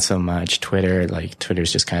 Facebook, not so much.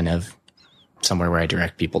 Twitter's just kind of somewhere where I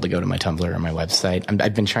direct people to go to my Tumblr or my website.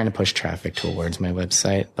 I've been trying to push traffic towards my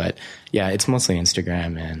website, but yeah, it's mostly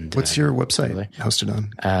Instagram. And what's your website hosted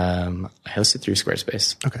on? I host it through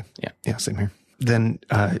Squarespace. Okay. Yeah. Yeah. Same here. Then,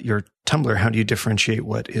 your Tumblr, how do you differentiate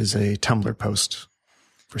what is a Tumblr post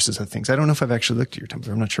versus other things? I don't know if I've actually looked at your Tumblr.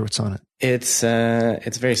 I'm not sure what's on it. It's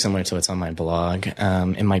very similar to what's on my blog.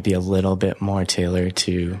 It might be a little bit more tailored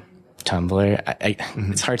to Tumblr.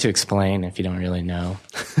 It's hard to explain if you don't really know.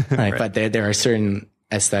 Right. But there are certain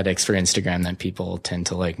aesthetics for Instagram that people tend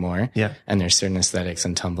to like more. Yeah. And there's certain aesthetics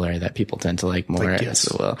on Tumblr that people tend to like more Like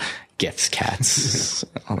as well. GIFs, cats,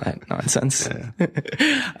 all that nonsense.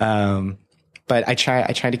 Yeah. But I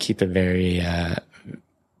try to keep it very,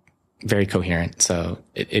 very coherent. So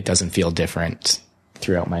it doesn't feel different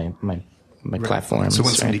throughout my platforms. So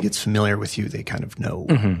when somebody gets familiar with you, they kind of know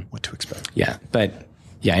what to expect. Yeah. But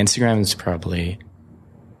yeah, Instagram is probably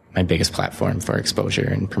my biggest platform for exposure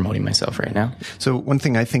and promoting myself right now. So one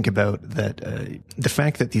thing I think about that, the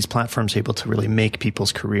fact that these platforms are able to really make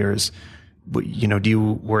people's careers, do you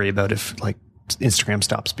worry about if like Instagram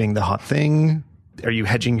stops being the hot thing? Are you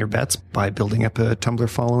hedging your bets by building up a Tumblr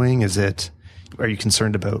following? Are you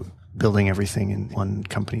concerned about building everything in one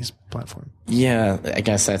company's platform? Yeah, I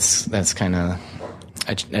guess that's kind of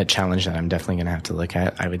a challenge that I'm definitely going to have to look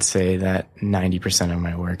at. I would say that 90% of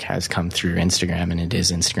my work has come through Instagram, and it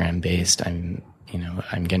is Instagram based. I'm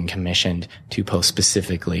getting commissioned to post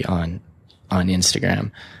specifically on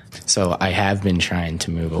Instagram. So I have been trying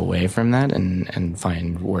to move away from that and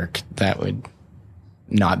find work that would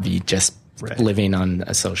not be just living on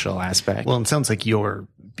a social aspect. Well, it sounds like you're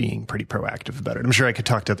being pretty proactive about it. I'm sure I could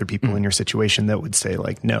talk to other people in your situation that would say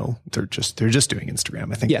like, no, they're just doing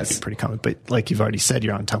Instagram. I think that'd be pretty common. But like you've already said,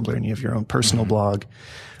 you're on Tumblr and you have your own personal blog.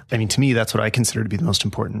 I mean, to me, that's what I consider to be the most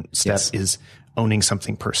important step is owning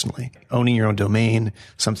something personally, owning your own domain,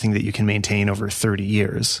 something that you can maintain over 30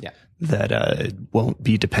 years that won't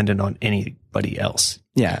be dependent on anybody else.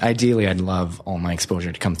 Yeah, ideally, I'd love all my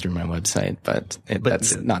exposure to come through my website, but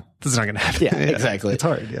that's not going to happen. Yeah, exactly. It's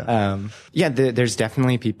hard. Yeah. There's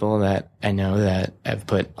definitely people that I know that have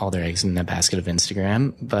put all their eggs in the basket of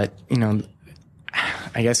Instagram, but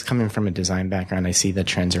I guess coming from a design background, I see that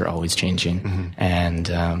trends are always changing, and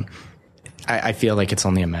I feel like it's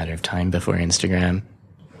only a matter of time before Instagram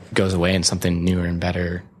goes away and something newer and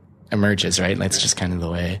better emerges. Right? That's just kind of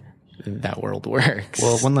the way that world works.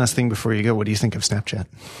 Well, one last thing before you go, what do you think of Snapchat?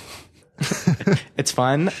 It's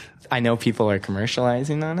fun. I know people are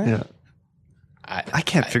commercializing on it. Yeah. I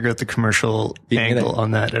can't figure out the commercial angle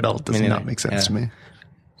on that at all. It does not make sense to me.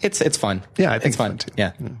 It's fun. Yeah, I think it's fun too.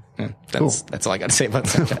 Yeah. That's all I got to say about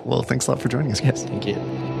Snapchat. Well, thanks a lot for joining us. Yes, thank you.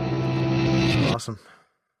 Awesome.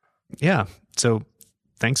 Yeah. So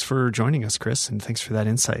thanks for joining us, Chris, and thanks for that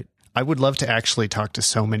insight. I would love to actually talk to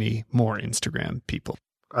so many more Instagram people.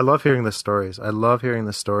 I love hearing the stories. I love hearing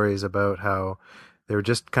the stories about how they were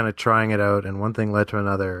just kind of trying it out and one thing led to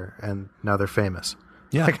another and now they're famous.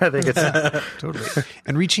 Yeah. Like, I think it's totally.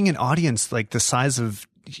 And reaching an audience like the size of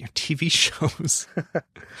TV shows.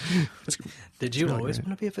 Did you always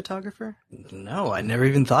want to be a photographer? No, I never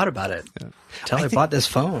even thought about it. Yeah. Until I bought this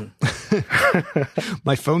phone.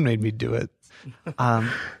 My phone made me do it.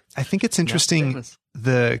 I think it's interesting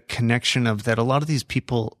the connection of that. A lot of these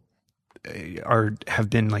people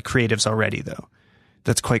have been like creatives already, though.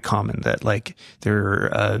 That's quite common that like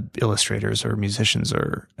they're illustrators or musicians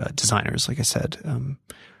or designers, like I said,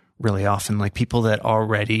 really often like people that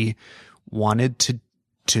already wanted to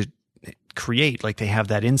create, like they have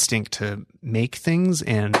that instinct to make things,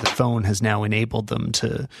 and the phone has now enabled them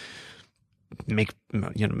to make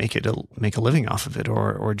a living off of it,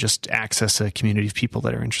 or just access a community of people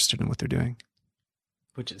that are interested in what they're doing.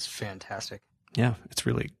 Which is fantastic. Yeah, it's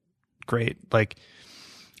really great. Like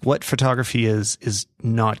what photography is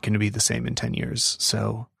not going to be the same in 10 years.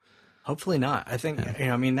 So hopefully not. I think,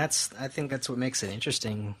 I think that's what makes it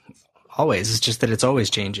interesting always. It's just that it's always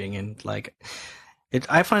changing. And like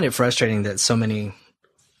I find it frustrating that so many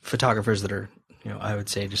photographers that are, I would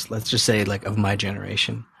say let's just say like of my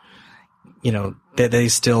generation, that they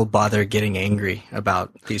still bother getting angry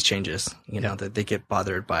about these changes, that they get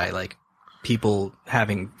bothered by like people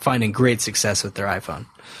finding great success with their iPhone.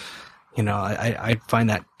 You know, I find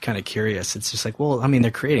that kind of curious. It's just like, well, I mean,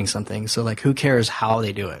 they're creating something. So like, who cares how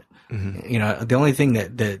they do it? You know, the only thing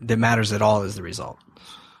that matters at all is the result.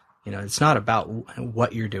 You know, it's not about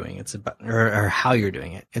what you're doing. It's about, or how you're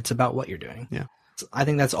doing it. It's about what you're doing. Yeah. So I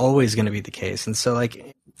think that's always going to be the case. And so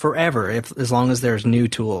like forever, as long as there's new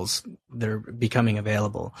tools that are becoming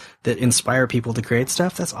available that inspire people to create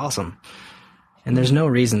stuff, that's awesome. And there's no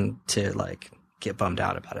reason to like get bummed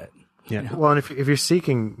out about it. Yeah. You know? Well, and if you're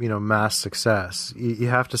seeking, you know, mass success, you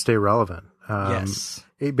have to stay relevant. Yes.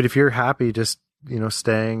 But if you're happy just, you know,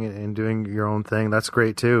 staying and doing your own thing, that's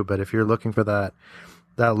great too. But if you're looking for that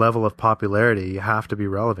level of popularity, you have to be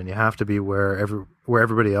relevant. You have to be where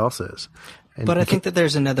everybody else is. And but I think that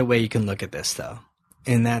there's another way you can look at this though.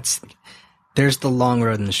 And there's the long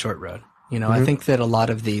road and the short road. You know, I think that a lot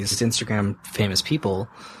of these Instagram famous people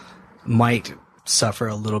might suffer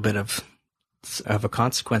a little bit of a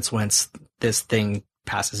consequence once this thing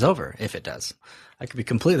passes over, if it does. I could be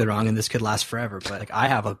completely wrong and this could last forever, but like I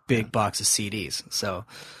have a big box of CDs. So,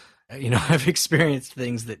 you know, I've experienced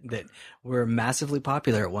things that were massively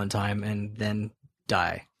popular at one time and then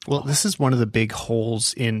die. Well, this is one of the big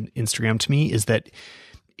holes in Instagram to me, is that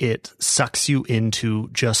it sucks you into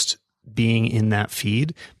just being in that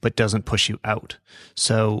feed, but doesn't push you out.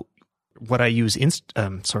 So what I use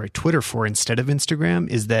Twitter for instead of Instagram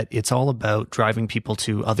is that it's all about driving people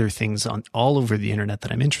to other things on all over the internet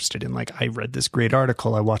that I'm interested in. Like, I read this great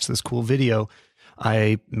article, I watched this cool video,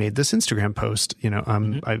 I made this Instagram post, you know,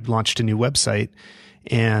 I launched a new website,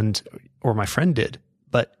 or my friend did.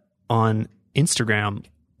 But on Instagram,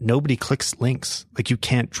 nobody clicks links. Like, you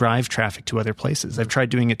can't drive traffic to other places. I've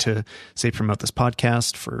tried doing it to, say, promote this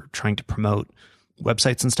podcast, for trying to promote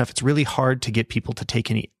websites and stuff. It's really hard to get people to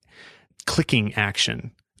take any clicking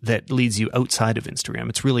action that leads you outside of Instagram.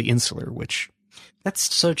 It's really insular, which...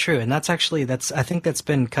 That's so true. And I think that's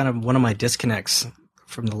been kind of one of my disconnects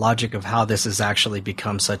from the logic of how this has actually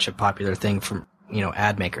become such a popular thing from, you know,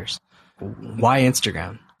 ad makers. Why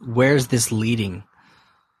Instagram? Where's this leading?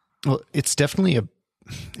 Well, it's definitely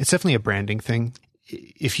a branding thing.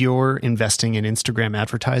 If you're investing in Instagram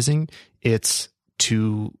advertising, it's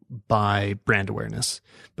to buy brand awareness,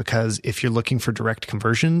 because if you're looking for direct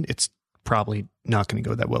conversion, it's probably not going to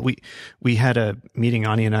go that well. We had a meeting,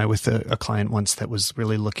 Ani and I, with a client once that was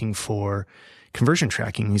really looking for conversion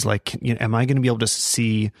tracking. He's like, you know, am I going to be able to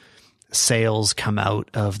see sales come out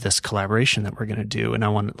of this collaboration that we're going to do? And I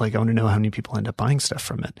want to know how many people end up buying stuff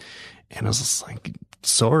from it. And I was just like,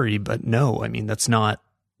 sorry, but no, I mean, that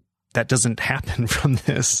doesn't happen from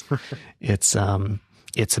this. It's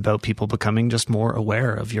about people becoming just more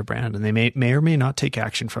aware of your brand, and they may or may not take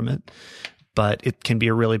action from it, but it can be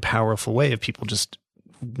a really powerful way of people just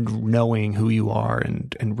knowing who you are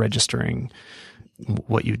and registering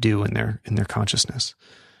what you do in their consciousness.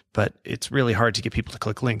 But it's really hard to get people to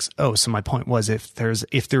click links. Oh, so my point was, if there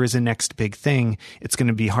is a next big thing, it's going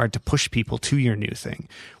to be hard to push people to your new thing.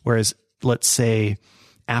 Whereas, let's say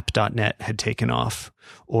app.net had taken off,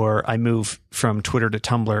 or I move from Twitter to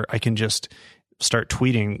Tumblr, I can just start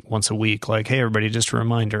tweeting once a week, like, hey, everybody, just a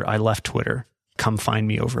reminder, I left Twitter. Come find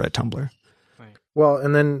me over at Tumblr. Well,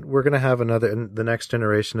 and then we're going to have the next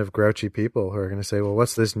generation of grouchy people who are going to say, well,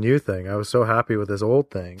 what's this new thing? I was so happy with this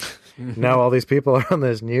old thing. Now all these people are on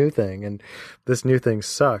this new thing, and this new thing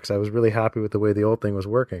sucks. I was really happy with the way the old thing was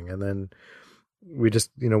working. And then we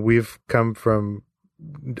just, you know, we've come from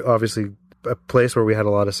obviously a place where we had a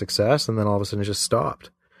lot of success, and then all of a sudden it just stopped.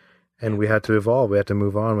 And we had to evolve. We had to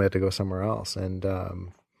move on. We had to go somewhere else. And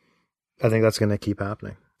I think that's going to keep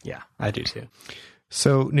happening. Yeah, I do too.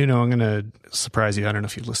 So, Nuno, I'm going to surprise you. I don't know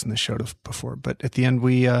if you've listened to this show before, but at the end,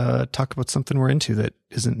 we talk about something we're into that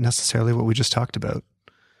isn't necessarily what we just talked about.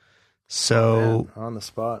 So, on the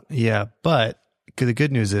spot. Yeah, but the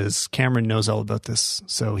good news is Cameron knows all about this.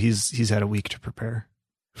 So he's had a week to prepare.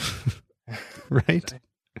 Right?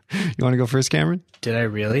 You want to go first, Cameron? Did I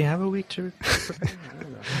really have a week to prepare? I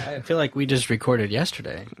don't know. I feel like we just recorded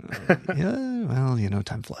yesterday. Yeah, well, you know,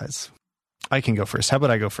 time flies. I can go first. How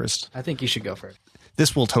about I go first? I think you should go first.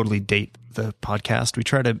 This will totally date the podcast. We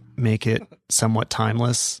try to make it somewhat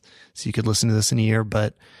timeless so you could listen to this in a year,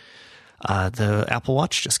 but the Apple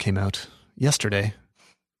Watch just came out yesterday,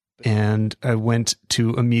 and I went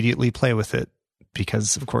to immediately play with it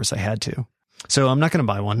because, of course, I had to. So I'm not going to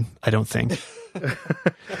buy one, I don't think.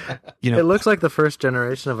 You know, it looks like the first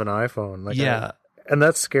generation of an iPhone. Like, yeah. And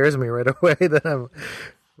that scares me right away.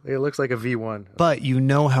 It looks like a V1. But you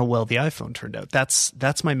know how well the iPhone turned out.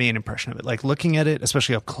 That's my main impression of it. Like, looking at it,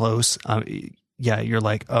 especially up close, you're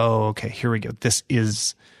like, oh, okay, here we go. This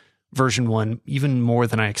is version 1, even more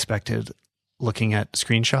than I expected. looking at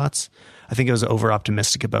screenshots. I think I was over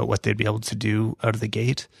optimistic about what they'd be able to do out of the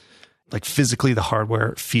gate. Like physically, the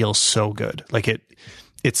hardware feels so good. Like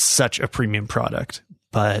it's such a premium product,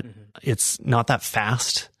 but it's not that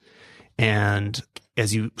fast. And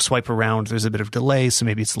as you swipe around, there's a bit of delay. So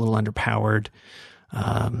maybe it's a little underpowered.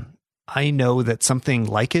 I know that something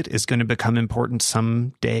like it is going to become important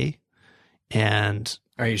someday. And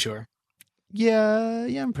are you sure? Yeah,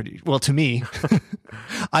 I'm pretty well. To me,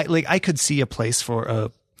 I could see a place for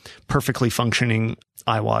a perfectly functioning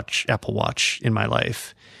iWatch, Apple Watch in my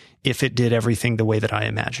life if it did everything the way that I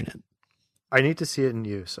imagine it. I need to see it in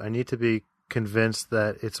use. I need to be convinced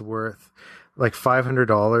that it's worth like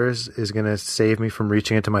 $500 is going to save me from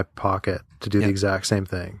reaching into my pocket to do the exact same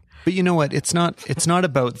thing. But you know what? It's not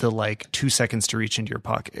about the like 2 seconds to reach into your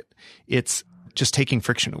pocket. It's just taking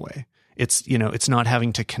friction away. It's, it's not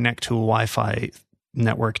having to connect to a Wi-Fi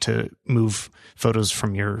network to move photos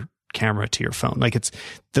from your camera to your phone. Like it's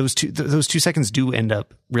those 2 seconds do end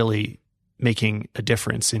up really making a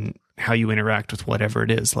difference in how you interact with whatever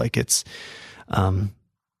it is. Like it's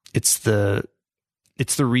the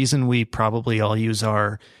reason we probably all use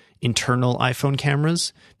our internal iPhone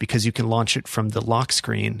cameras, because you can launch it from the lock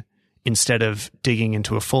screen instead of digging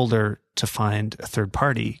into a folder to find a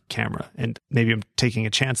third-party camera. And maybe I'm taking a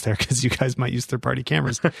chance there because you guys might use third-party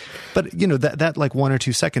cameras. But, that like 1 or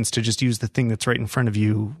 2 seconds to just use the thing that's right in front of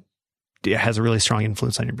you, it has a really strong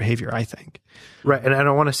influence on your behavior, I think. Right. And I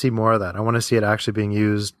don't want to see more of that. I want to see it actually being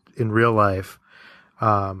used in real life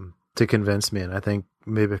to convince me. And I think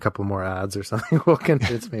maybe a couple more ads or something will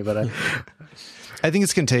convince me. But I think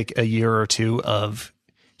it's going to take a year or two of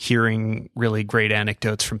hearing really great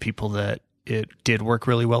anecdotes from people that it did work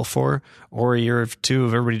really well for, or a year or two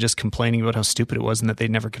of everybody just complaining about how stupid it was and that they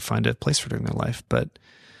never could find a place for it in their life. But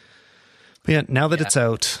yeah, now that it's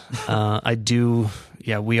out,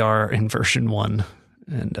 we are in version 1,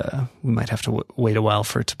 and we might have to wait a while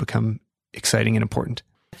for it to become exciting and important.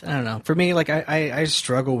 I don't know. For me, like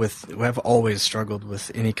I've always struggled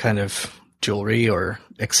with any kind of jewelry or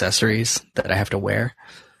accessories that I have to wear.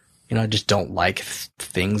 I just don't like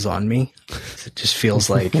things on me. It just feels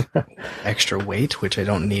like extra weight, which I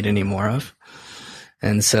don't need any more of.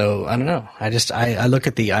 And so I don't know. I look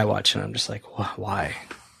at the iWatch and I'm just like, why?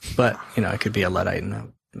 But it could be a Luddite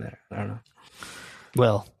in there. I don't know.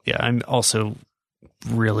 Well, yeah, I'm also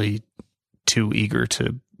really too eager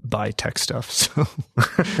to buy tech stuff. So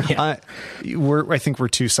I think we're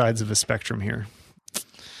two sides of a spectrum here.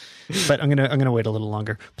 But I'm gonna wait a little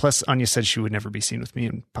longer. Plus, Anya said she would never be seen with me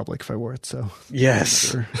in public if I wore it. So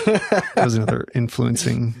yes, that was another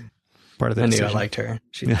influencing part of that. I knew decision. I liked her.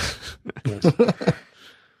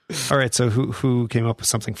 All right. So who came up with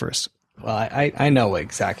something first? Well, I know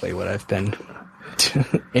exactly what I've been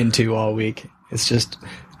into all week. I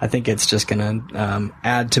think it's just gonna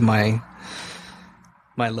add to my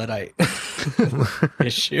Luddite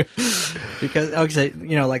issue, because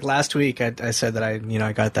like last week I said that I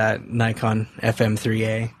got that Nikon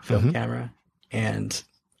FM3A film camera, and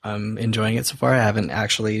I'm enjoying it so far. I haven't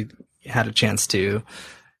actually had a chance to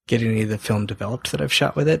get any of the film developed that I've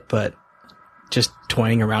shot with it, but just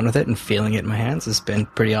toying around with it and feeling it in my hands has been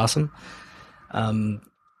pretty awesome.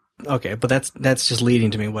 Okay, but that's just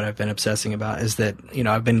leading to me. What I've been obsessing about is that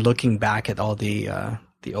I've been looking back at all the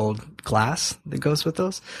old glass that goes with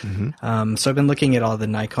those. So I've been looking at all the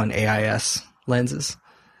Nikon AIS lenses,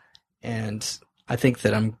 and I think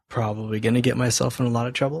that I'm probably going to get myself in a lot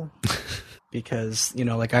of trouble because,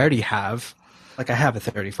 like I already have, I have a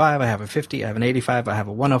 35, I have a 50, I have an 85, I have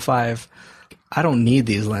a 105. I don't need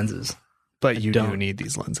these lenses. But you do need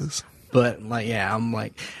these lenses. But I'm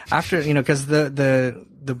like, after, because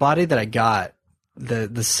the body that I got,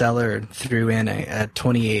 the seller threw in a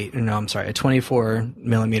 24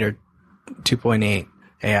 millimeter 2.8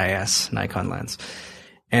 AIS Nikon lens.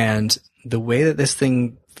 And the way that this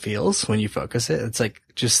thing feels when you focus it, it's like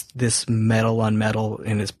just this metal on metal,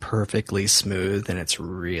 and it's perfectly smooth, and it's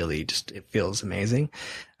really it feels amazing.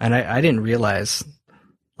 And I didn't realize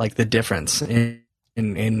like the difference in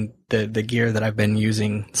the gear that I've been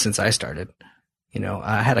using since I started.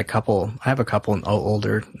 I have a couple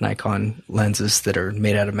older Nikon lenses that are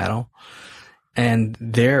made out of metal, and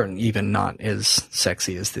they're even not as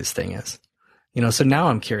sexy as this thing is. So now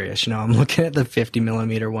I'm curious. I'm looking at the 50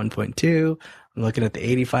 millimeter 1.2, I'm looking at the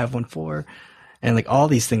 85 1.4, and like all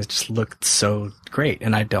these things just look so great,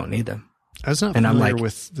 and I don't need them. I was not familiar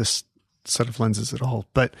with this set of lenses at all,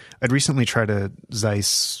 but I'd recently tried a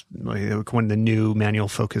Zeiss, like one of the new manual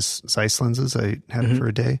focus Zeiss lenses. I had it for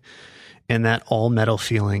a day. And that all metal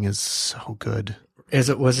feeling is so good.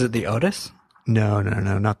 Was it the Otis? No,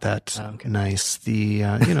 not that Okay. nice. The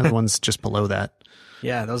the ones just below that.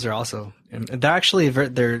 Yeah, those are also. They're actually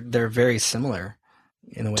they're very similar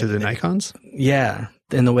in the way To the they, Nikons? Yeah,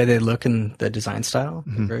 in the way they look and the design style,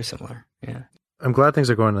 very similar. Yeah. I'm glad things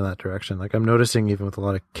are going in that direction. Like I'm noticing even with a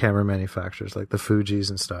lot of camera manufacturers, like the Fujis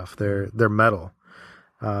and stuff, they're metal.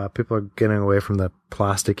 People are getting away from the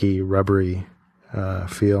plasticky, rubbery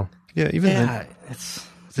feel. Yeah, even It's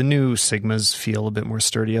the new Sigmas feel a bit more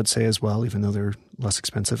sturdy, I'd say, as well, even though they're less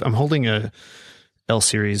expensive. I'm holding a L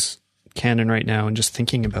series Canon right now and just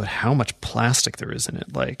thinking about how much plastic there is in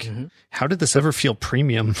it. Like, how did this ever feel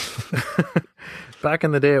premium? Back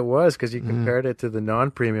in the day it was, because you compared it to the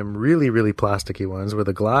non-premium, really, really plasticky ones where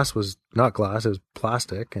the glass was not glass, it was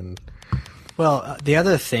plastic. And well, the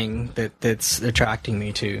other thing that's attracting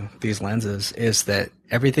me to these lenses is that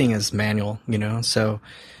everything is manual, so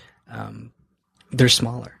they're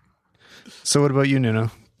smaller. So what about you,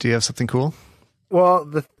 Nuno? Do you have something cool? well,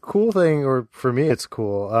 the cool thing, or for me it's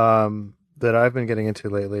cool, that I've been getting into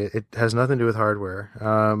lately, it has nothing to do with hardware.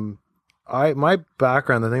 My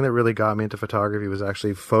background, the thing that really got me into photography was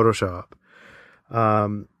actually Photoshop.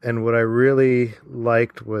 And what I really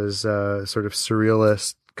liked was sort of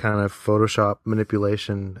surrealist kind of Photoshop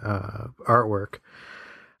manipulation artwork.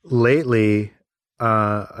 Lately,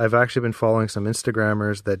 I've actually been following some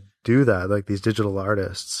Instagrammers that do that, like these digital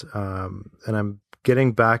artists. And I'm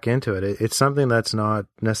getting back into it. It's something that's not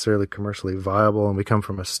necessarily commercially viable, and we come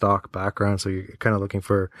from a stock background, so you're kind of looking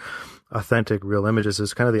for authentic, real images.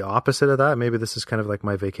 It's kind of the opposite of that. Maybe this is kind of like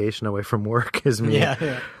my vacation away from work, is me,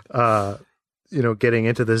 getting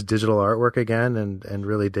into this digital artwork again and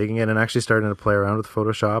really digging it, and actually starting to play around with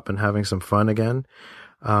Photoshop and having some fun again.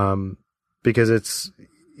 Because it's,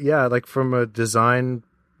 like from a design,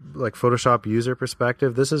 like Photoshop user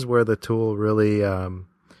perspective, this is where the tool really,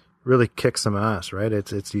 really kicks some ass, right?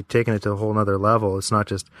 It's you taking it to a whole nother level. It's not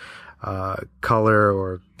just color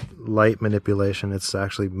or light manipulation. It's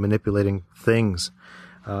actually manipulating things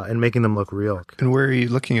and making them look real. And where are you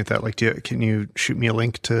looking at that? Like, can you shoot me a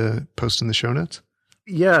link to post in the show notes?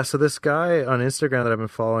 Yeah, so this guy on Instagram that I've been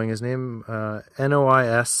following, his name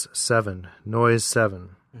NOIS7, Noise7.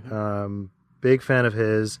 Mm-hmm. Big fan of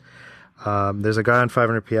his. There's a guy on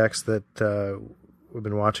 500px that we've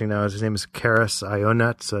been watching now. His name is Caras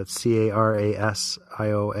Ionut, so it's Caras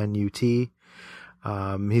Ionut.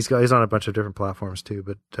 He's on a bunch of different platforms too,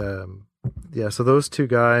 but so those two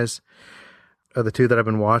guys are the two that I've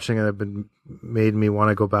been watching, and have been made me want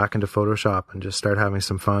to go back into Photoshop and just start having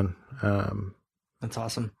some fun. That's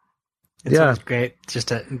awesome. It's always great just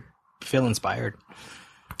to feel inspired.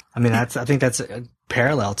 I mean, I think that's a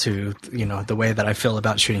parallel to, the way that I feel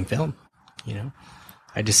about shooting film.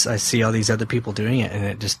 I see all these other people doing it,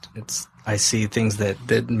 and I see things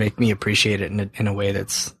that make me appreciate it in a way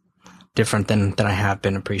that's different than I have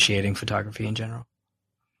been appreciating photography in general.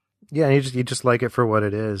 Yeah, and you just like it for what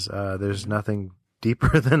it is. There's nothing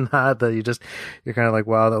deeper than that you're kind of like,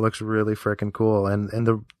 wow, that looks really freaking cool. And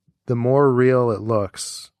the more real it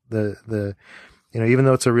looks, the even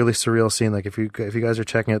though it's a really surreal scene, like if you guys are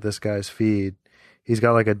checking out this guy's feed, he's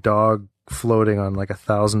got like a dog floating on like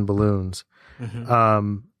 1,000 balloons.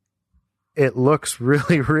 Mm-hmm. It looks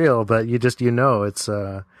really real, but it's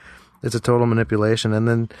a total manipulation. And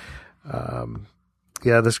then,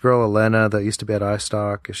 this girl Elena that used to be at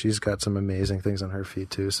iStock, she's got some amazing things on her feed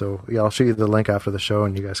too. So yeah, I'll show you the link after the show,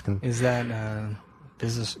 and you guys can. Is that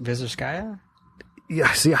Vizerskaya?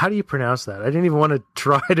 Yeah. See, how do you pronounce that? I didn't even want to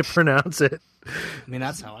try to pronounce it. I mean,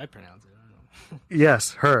 that's how I pronounce it. I don't know.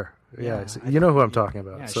 Yes, her. Yeah, you know who I'm talking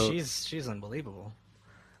about. Yeah, so, she's unbelievable.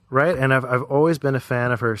 Right, and I've always been a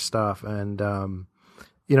fan of her stuff, and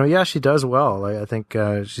she does well. I think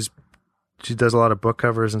she does a lot of book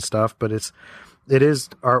covers and stuff, but it is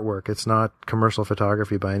artwork. It's not commercial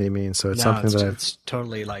photography by any means. So it's something it's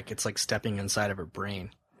totally it's like stepping inside of her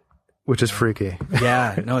brain, which is freaky.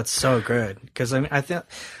 Yeah, no, it's so good, because I think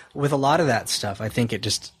with a lot of that stuff, I think it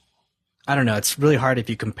just, I don't know, it's really hard if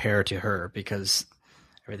you compare to her, because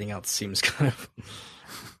everything else seems kind of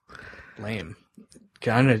lame.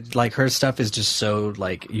 Kind of like her stuff is just so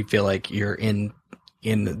you feel like you're in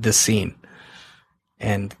the scene,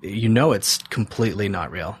 and it's completely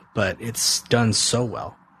not real, but it's done so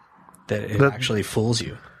well that it actually fools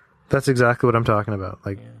you. That's exactly what I'm talking about.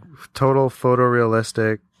 Total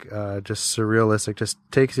photorealistic, just surrealistic, just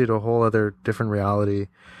takes you to a whole other different reality.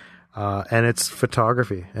 And it's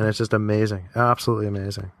photography, and it's just amazing. Absolutely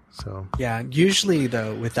amazing. So yeah, usually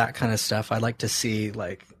though with that kind of stuff, I like to see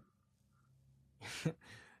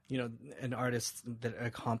an artist that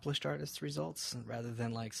accomplished artist's results rather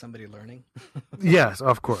than like somebody learning. Yes,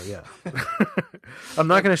 of course. Yeah. I'm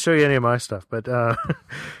not going to show you any of my stuff, but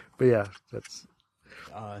yeah, that's.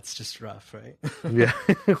 It's just rough, right? Yeah.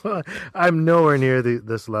 Well, I'm nowhere near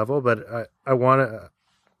this level, but I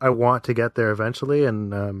want to get there eventually.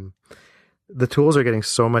 And, the tools are getting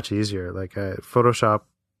so much easier. Like Photoshop,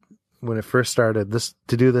 when it first started,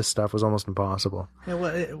 to do this stuff was almost impossible. Yeah,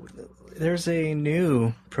 well, there's a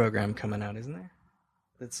new program coming out, isn't there?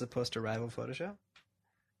 That's supposed to rival Photoshop.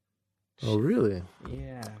 Oh, really?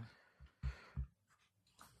 Yeah.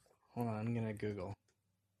 Hold on, I'm gonna Google.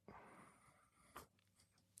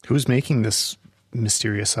 Who's making this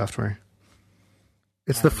mysterious software?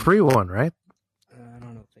 It's the free one, right? I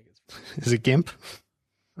don't think it's free. Is it GIMP?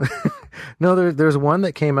 No, there's one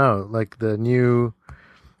that came out, like the new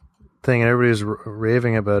thing, and everybody's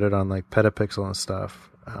raving about it on like Petapixel and stuff.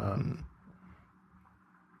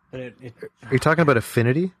 But are you talking about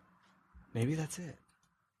Affinity? Maybe that's it.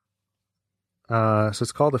 So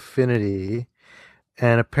it's called Affinity,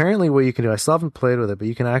 and apparently what you can do, I still haven't played with it, but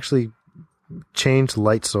you can actually change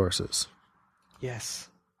light sources. Yes.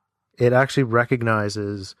 It actually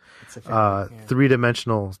recognizes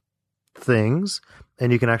three-dimensional things,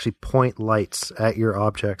 and you can actually point lights at your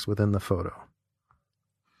objects within the photo.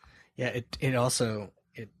 Yeah, it also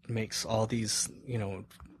makes all these,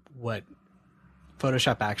 what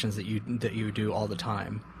Photoshop actions that you do all the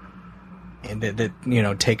time, and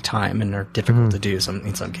that take time and are difficult to do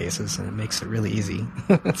in some cases, and it makes it really easy.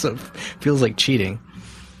 So it feels like cheating.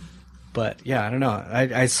 But yeah, I don't know.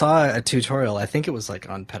 I saw a tutorial. I think it was like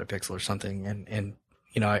on Petapixel or something, and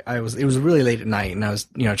it was really late at night, and I was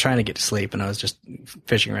trying to get to sleep, and I was just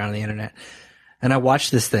fishing around on the internet, and I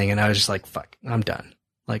watched this thing, and I was just like, "Fuck, I'm done."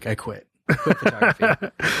 Like, I quit photography.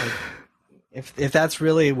 Like, if that's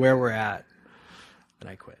really where we're at,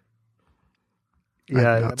 then I quit.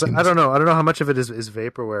 Yeah, but I don't know. I don't know how much of it is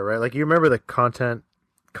vaporware, right? Like, you remember the content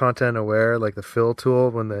aware, like the fill tool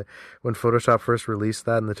when Photoshop first released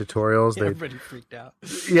that in the tutorials. Everybody freaked out.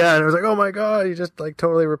 Yeah, and it was like, oh my god, you just like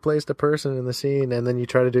totally replaced a person in the scene, and then you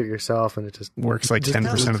try to do it yourself, and it just works like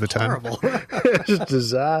 10% of the time. It's just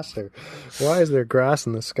disaster. Why is there grass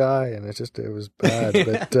in the sky? And it was bad.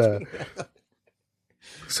 But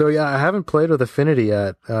so yeah, I haven't played with Affinity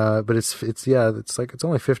yet, but it's only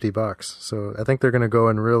 $50. So I think they're going to go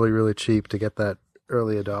in really, really cheap to get that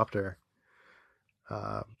early adopter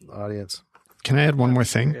audience. Can I add one more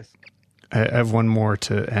thing? I have one more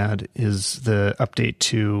to add, is the update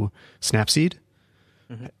to Snapseed.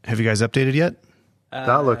 Mm-hmm. Have you guys updated yet?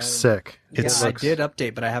 That looks sick. I did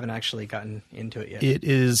update, but I haven't actually gotten into it yet. It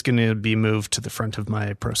is going to be moved to the front of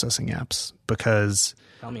my processing apps because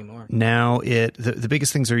tell me more. Now the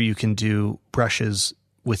biggest things are you can do brushes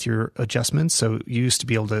with your adjustments. So you used to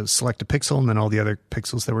be able to select a pixel, and then all the other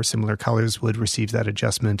pixels that were similar colors would receive that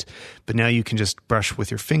adjustment. But now you can just brush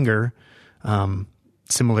with your finger,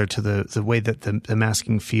 similar to the way that the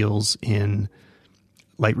masking feels in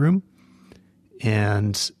Lightroom,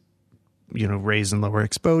 and raise and lower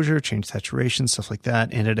exposure, change saturation, stuff like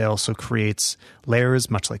that. And it also creates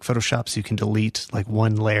layers, much like Photoshop, so you can delete like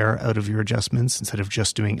one layer out of your adjustments instead of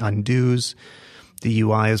just doing undos. The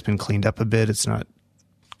UI has been cleaned up a bit. It's not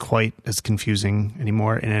quite as confusing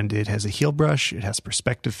anymore, and it has a heal brush. It has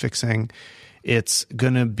perspective fixing. It's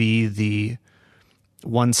gonna be the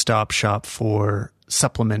one-stop shop for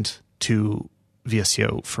supplement to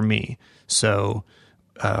VSCO for me. So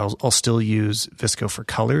I'll still use VSCO for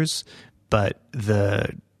colors, but the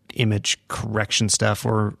image correction stuff,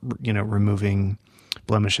 or removing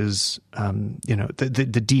blemishes,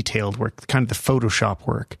 the detailed work, kind of the Photoshop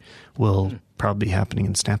work, will probably be happening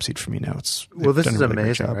in Snapseed for me now. This is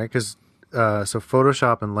amazing, right? Because so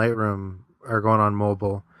Photoshop and Lightroom are going on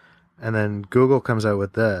mobile, and then Google comes out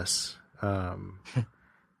with this.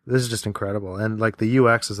 This is just incredible, and like the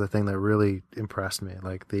UX is the thing that really impressed me.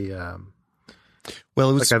 Like the it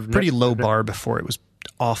was pretty low bar before. It was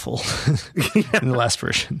awful in the last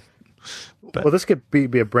version. But, well, this could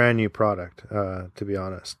be a brand new product, to be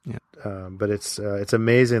honest. Yeah. But it's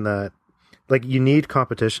amazing that like you need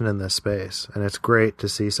competition in this space, and it's great to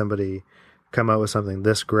see somebody come out with something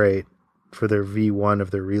this great for their V1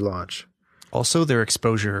 of their relaunch. Also, their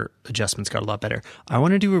exposure adjustments got a lot better. I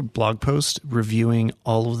want to do a blog post reviewing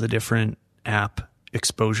all of the different app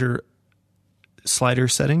exposure slider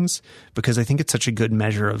settings, because I think it's such a good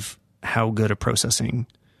measure of how good a processing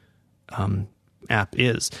app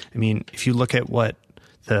is. I mean, if you look at what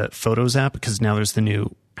the Photos app, because now there's the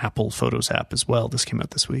new Apple Photos app as well. This came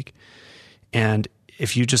out this week. And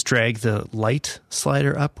if you just drag the light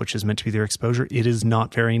slider up, which is meant to be their exposure, it is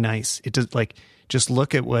not very nice. It does just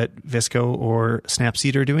look at what VSCO or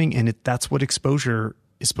Snapseed are doing, and that's what exposure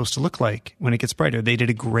is supposed to look like when it gets brighter. They did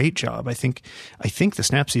a great job. I think the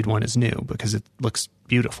Snapseed one is new because it looks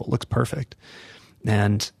beautiful, looks perfect.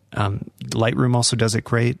 And Lightroom also does it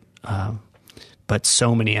great, but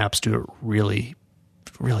so many apps do it really,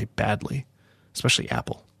 really badly, especially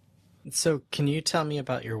Apple. So can you tell me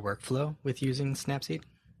about your workflow with using Snapseed?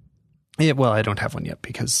 Yeah, well, I don't have one yet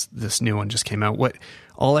because this new one just came out.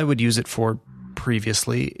 All I would use it for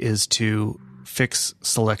previously is to fix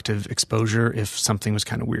selective exposure if something was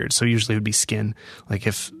kind of weird. So usually it would be skin, like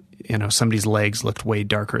if somebody's legs looked way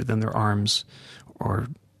darker than their arms, or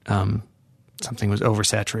something was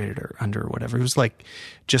oversaturated or under, or whatever. It was like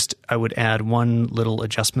I would add one little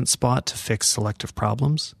adjustment spot to fix selective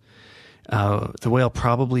problems. The way I'll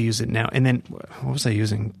probably use it now, and then what was I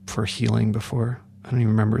using for healing before? I don't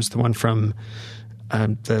even remember. It's the one from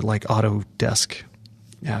the like Autodesk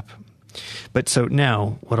app. But so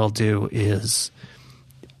now what I'll do is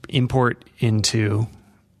import into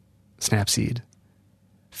Snapseed,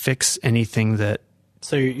 fix anything that.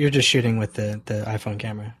 So you're just shooting with the iPhone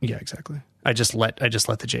camera. Yeah, exactly. I just let the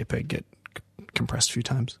JPEG get compressed a few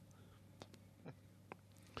times.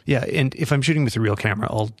 Yeah, and if I'm shooting with a real camera,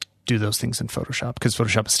 I'll do those things in Photoshop because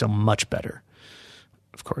Photoshop is still much better,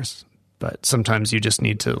 of course. But sometimes you just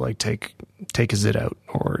need to like take a zit out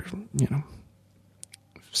or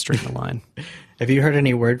straighten the line. Have you heard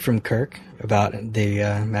any word from Kirk about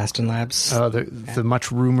the Maston Labs? The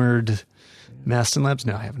much rumored Maston Labs?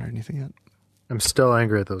 No, I haven't heard anything yet. I'm still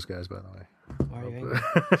angry at those guys, by the way. Why are you angry?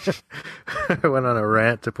 I went on a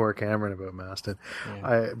rant to poor Cameron about Maston.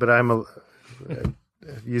 Yeah.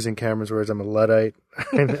 Using Cameron's words, I'm a Luddite.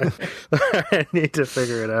 I need to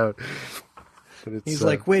figure it out. But he's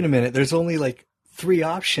like, wait a minute, there's only like 3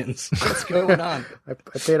 options. What's going on? I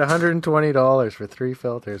paid $120 for 3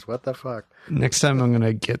 filters. What the fuck? Next time I'm going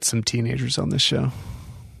to get some teenagers on this show.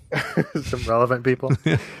 Some relevant people.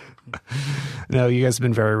 No, you guys have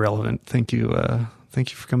been very relevant. Thank you. Thank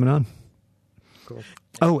you for coming on. Cool.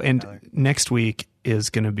 Oh, and next week is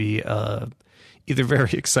going to be either very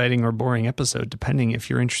exciting or boring episode, depending if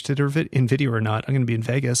you're interested in video or not. I'm going to be in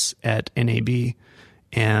Vegas at NAB,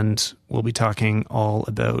 and we'll be talking all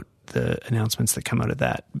about the announcements that come out of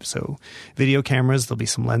that. So video cameras, there'll be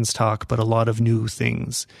some lens talk, but a lot of new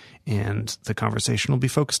things, and the conversation will be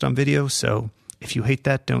focused on video. So if you hate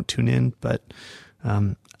that, don't tune in, but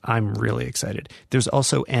I'm really excited. There's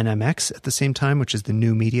also NMX at the same time, which is the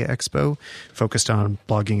new media expo focused on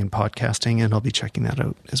blogging and podcasting, and I'll be checking that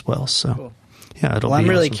out as well. So cool. Yeah, I'm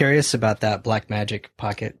really curious about that Blackmagic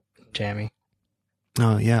Pocket Jammy.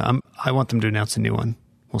 Oh yeah, I want them to announce a new one.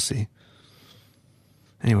 We'll see.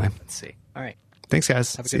 Anyway, let's see. All right, thanks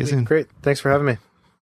guys. Have a See good you week. soon. Great. Thanks for having me.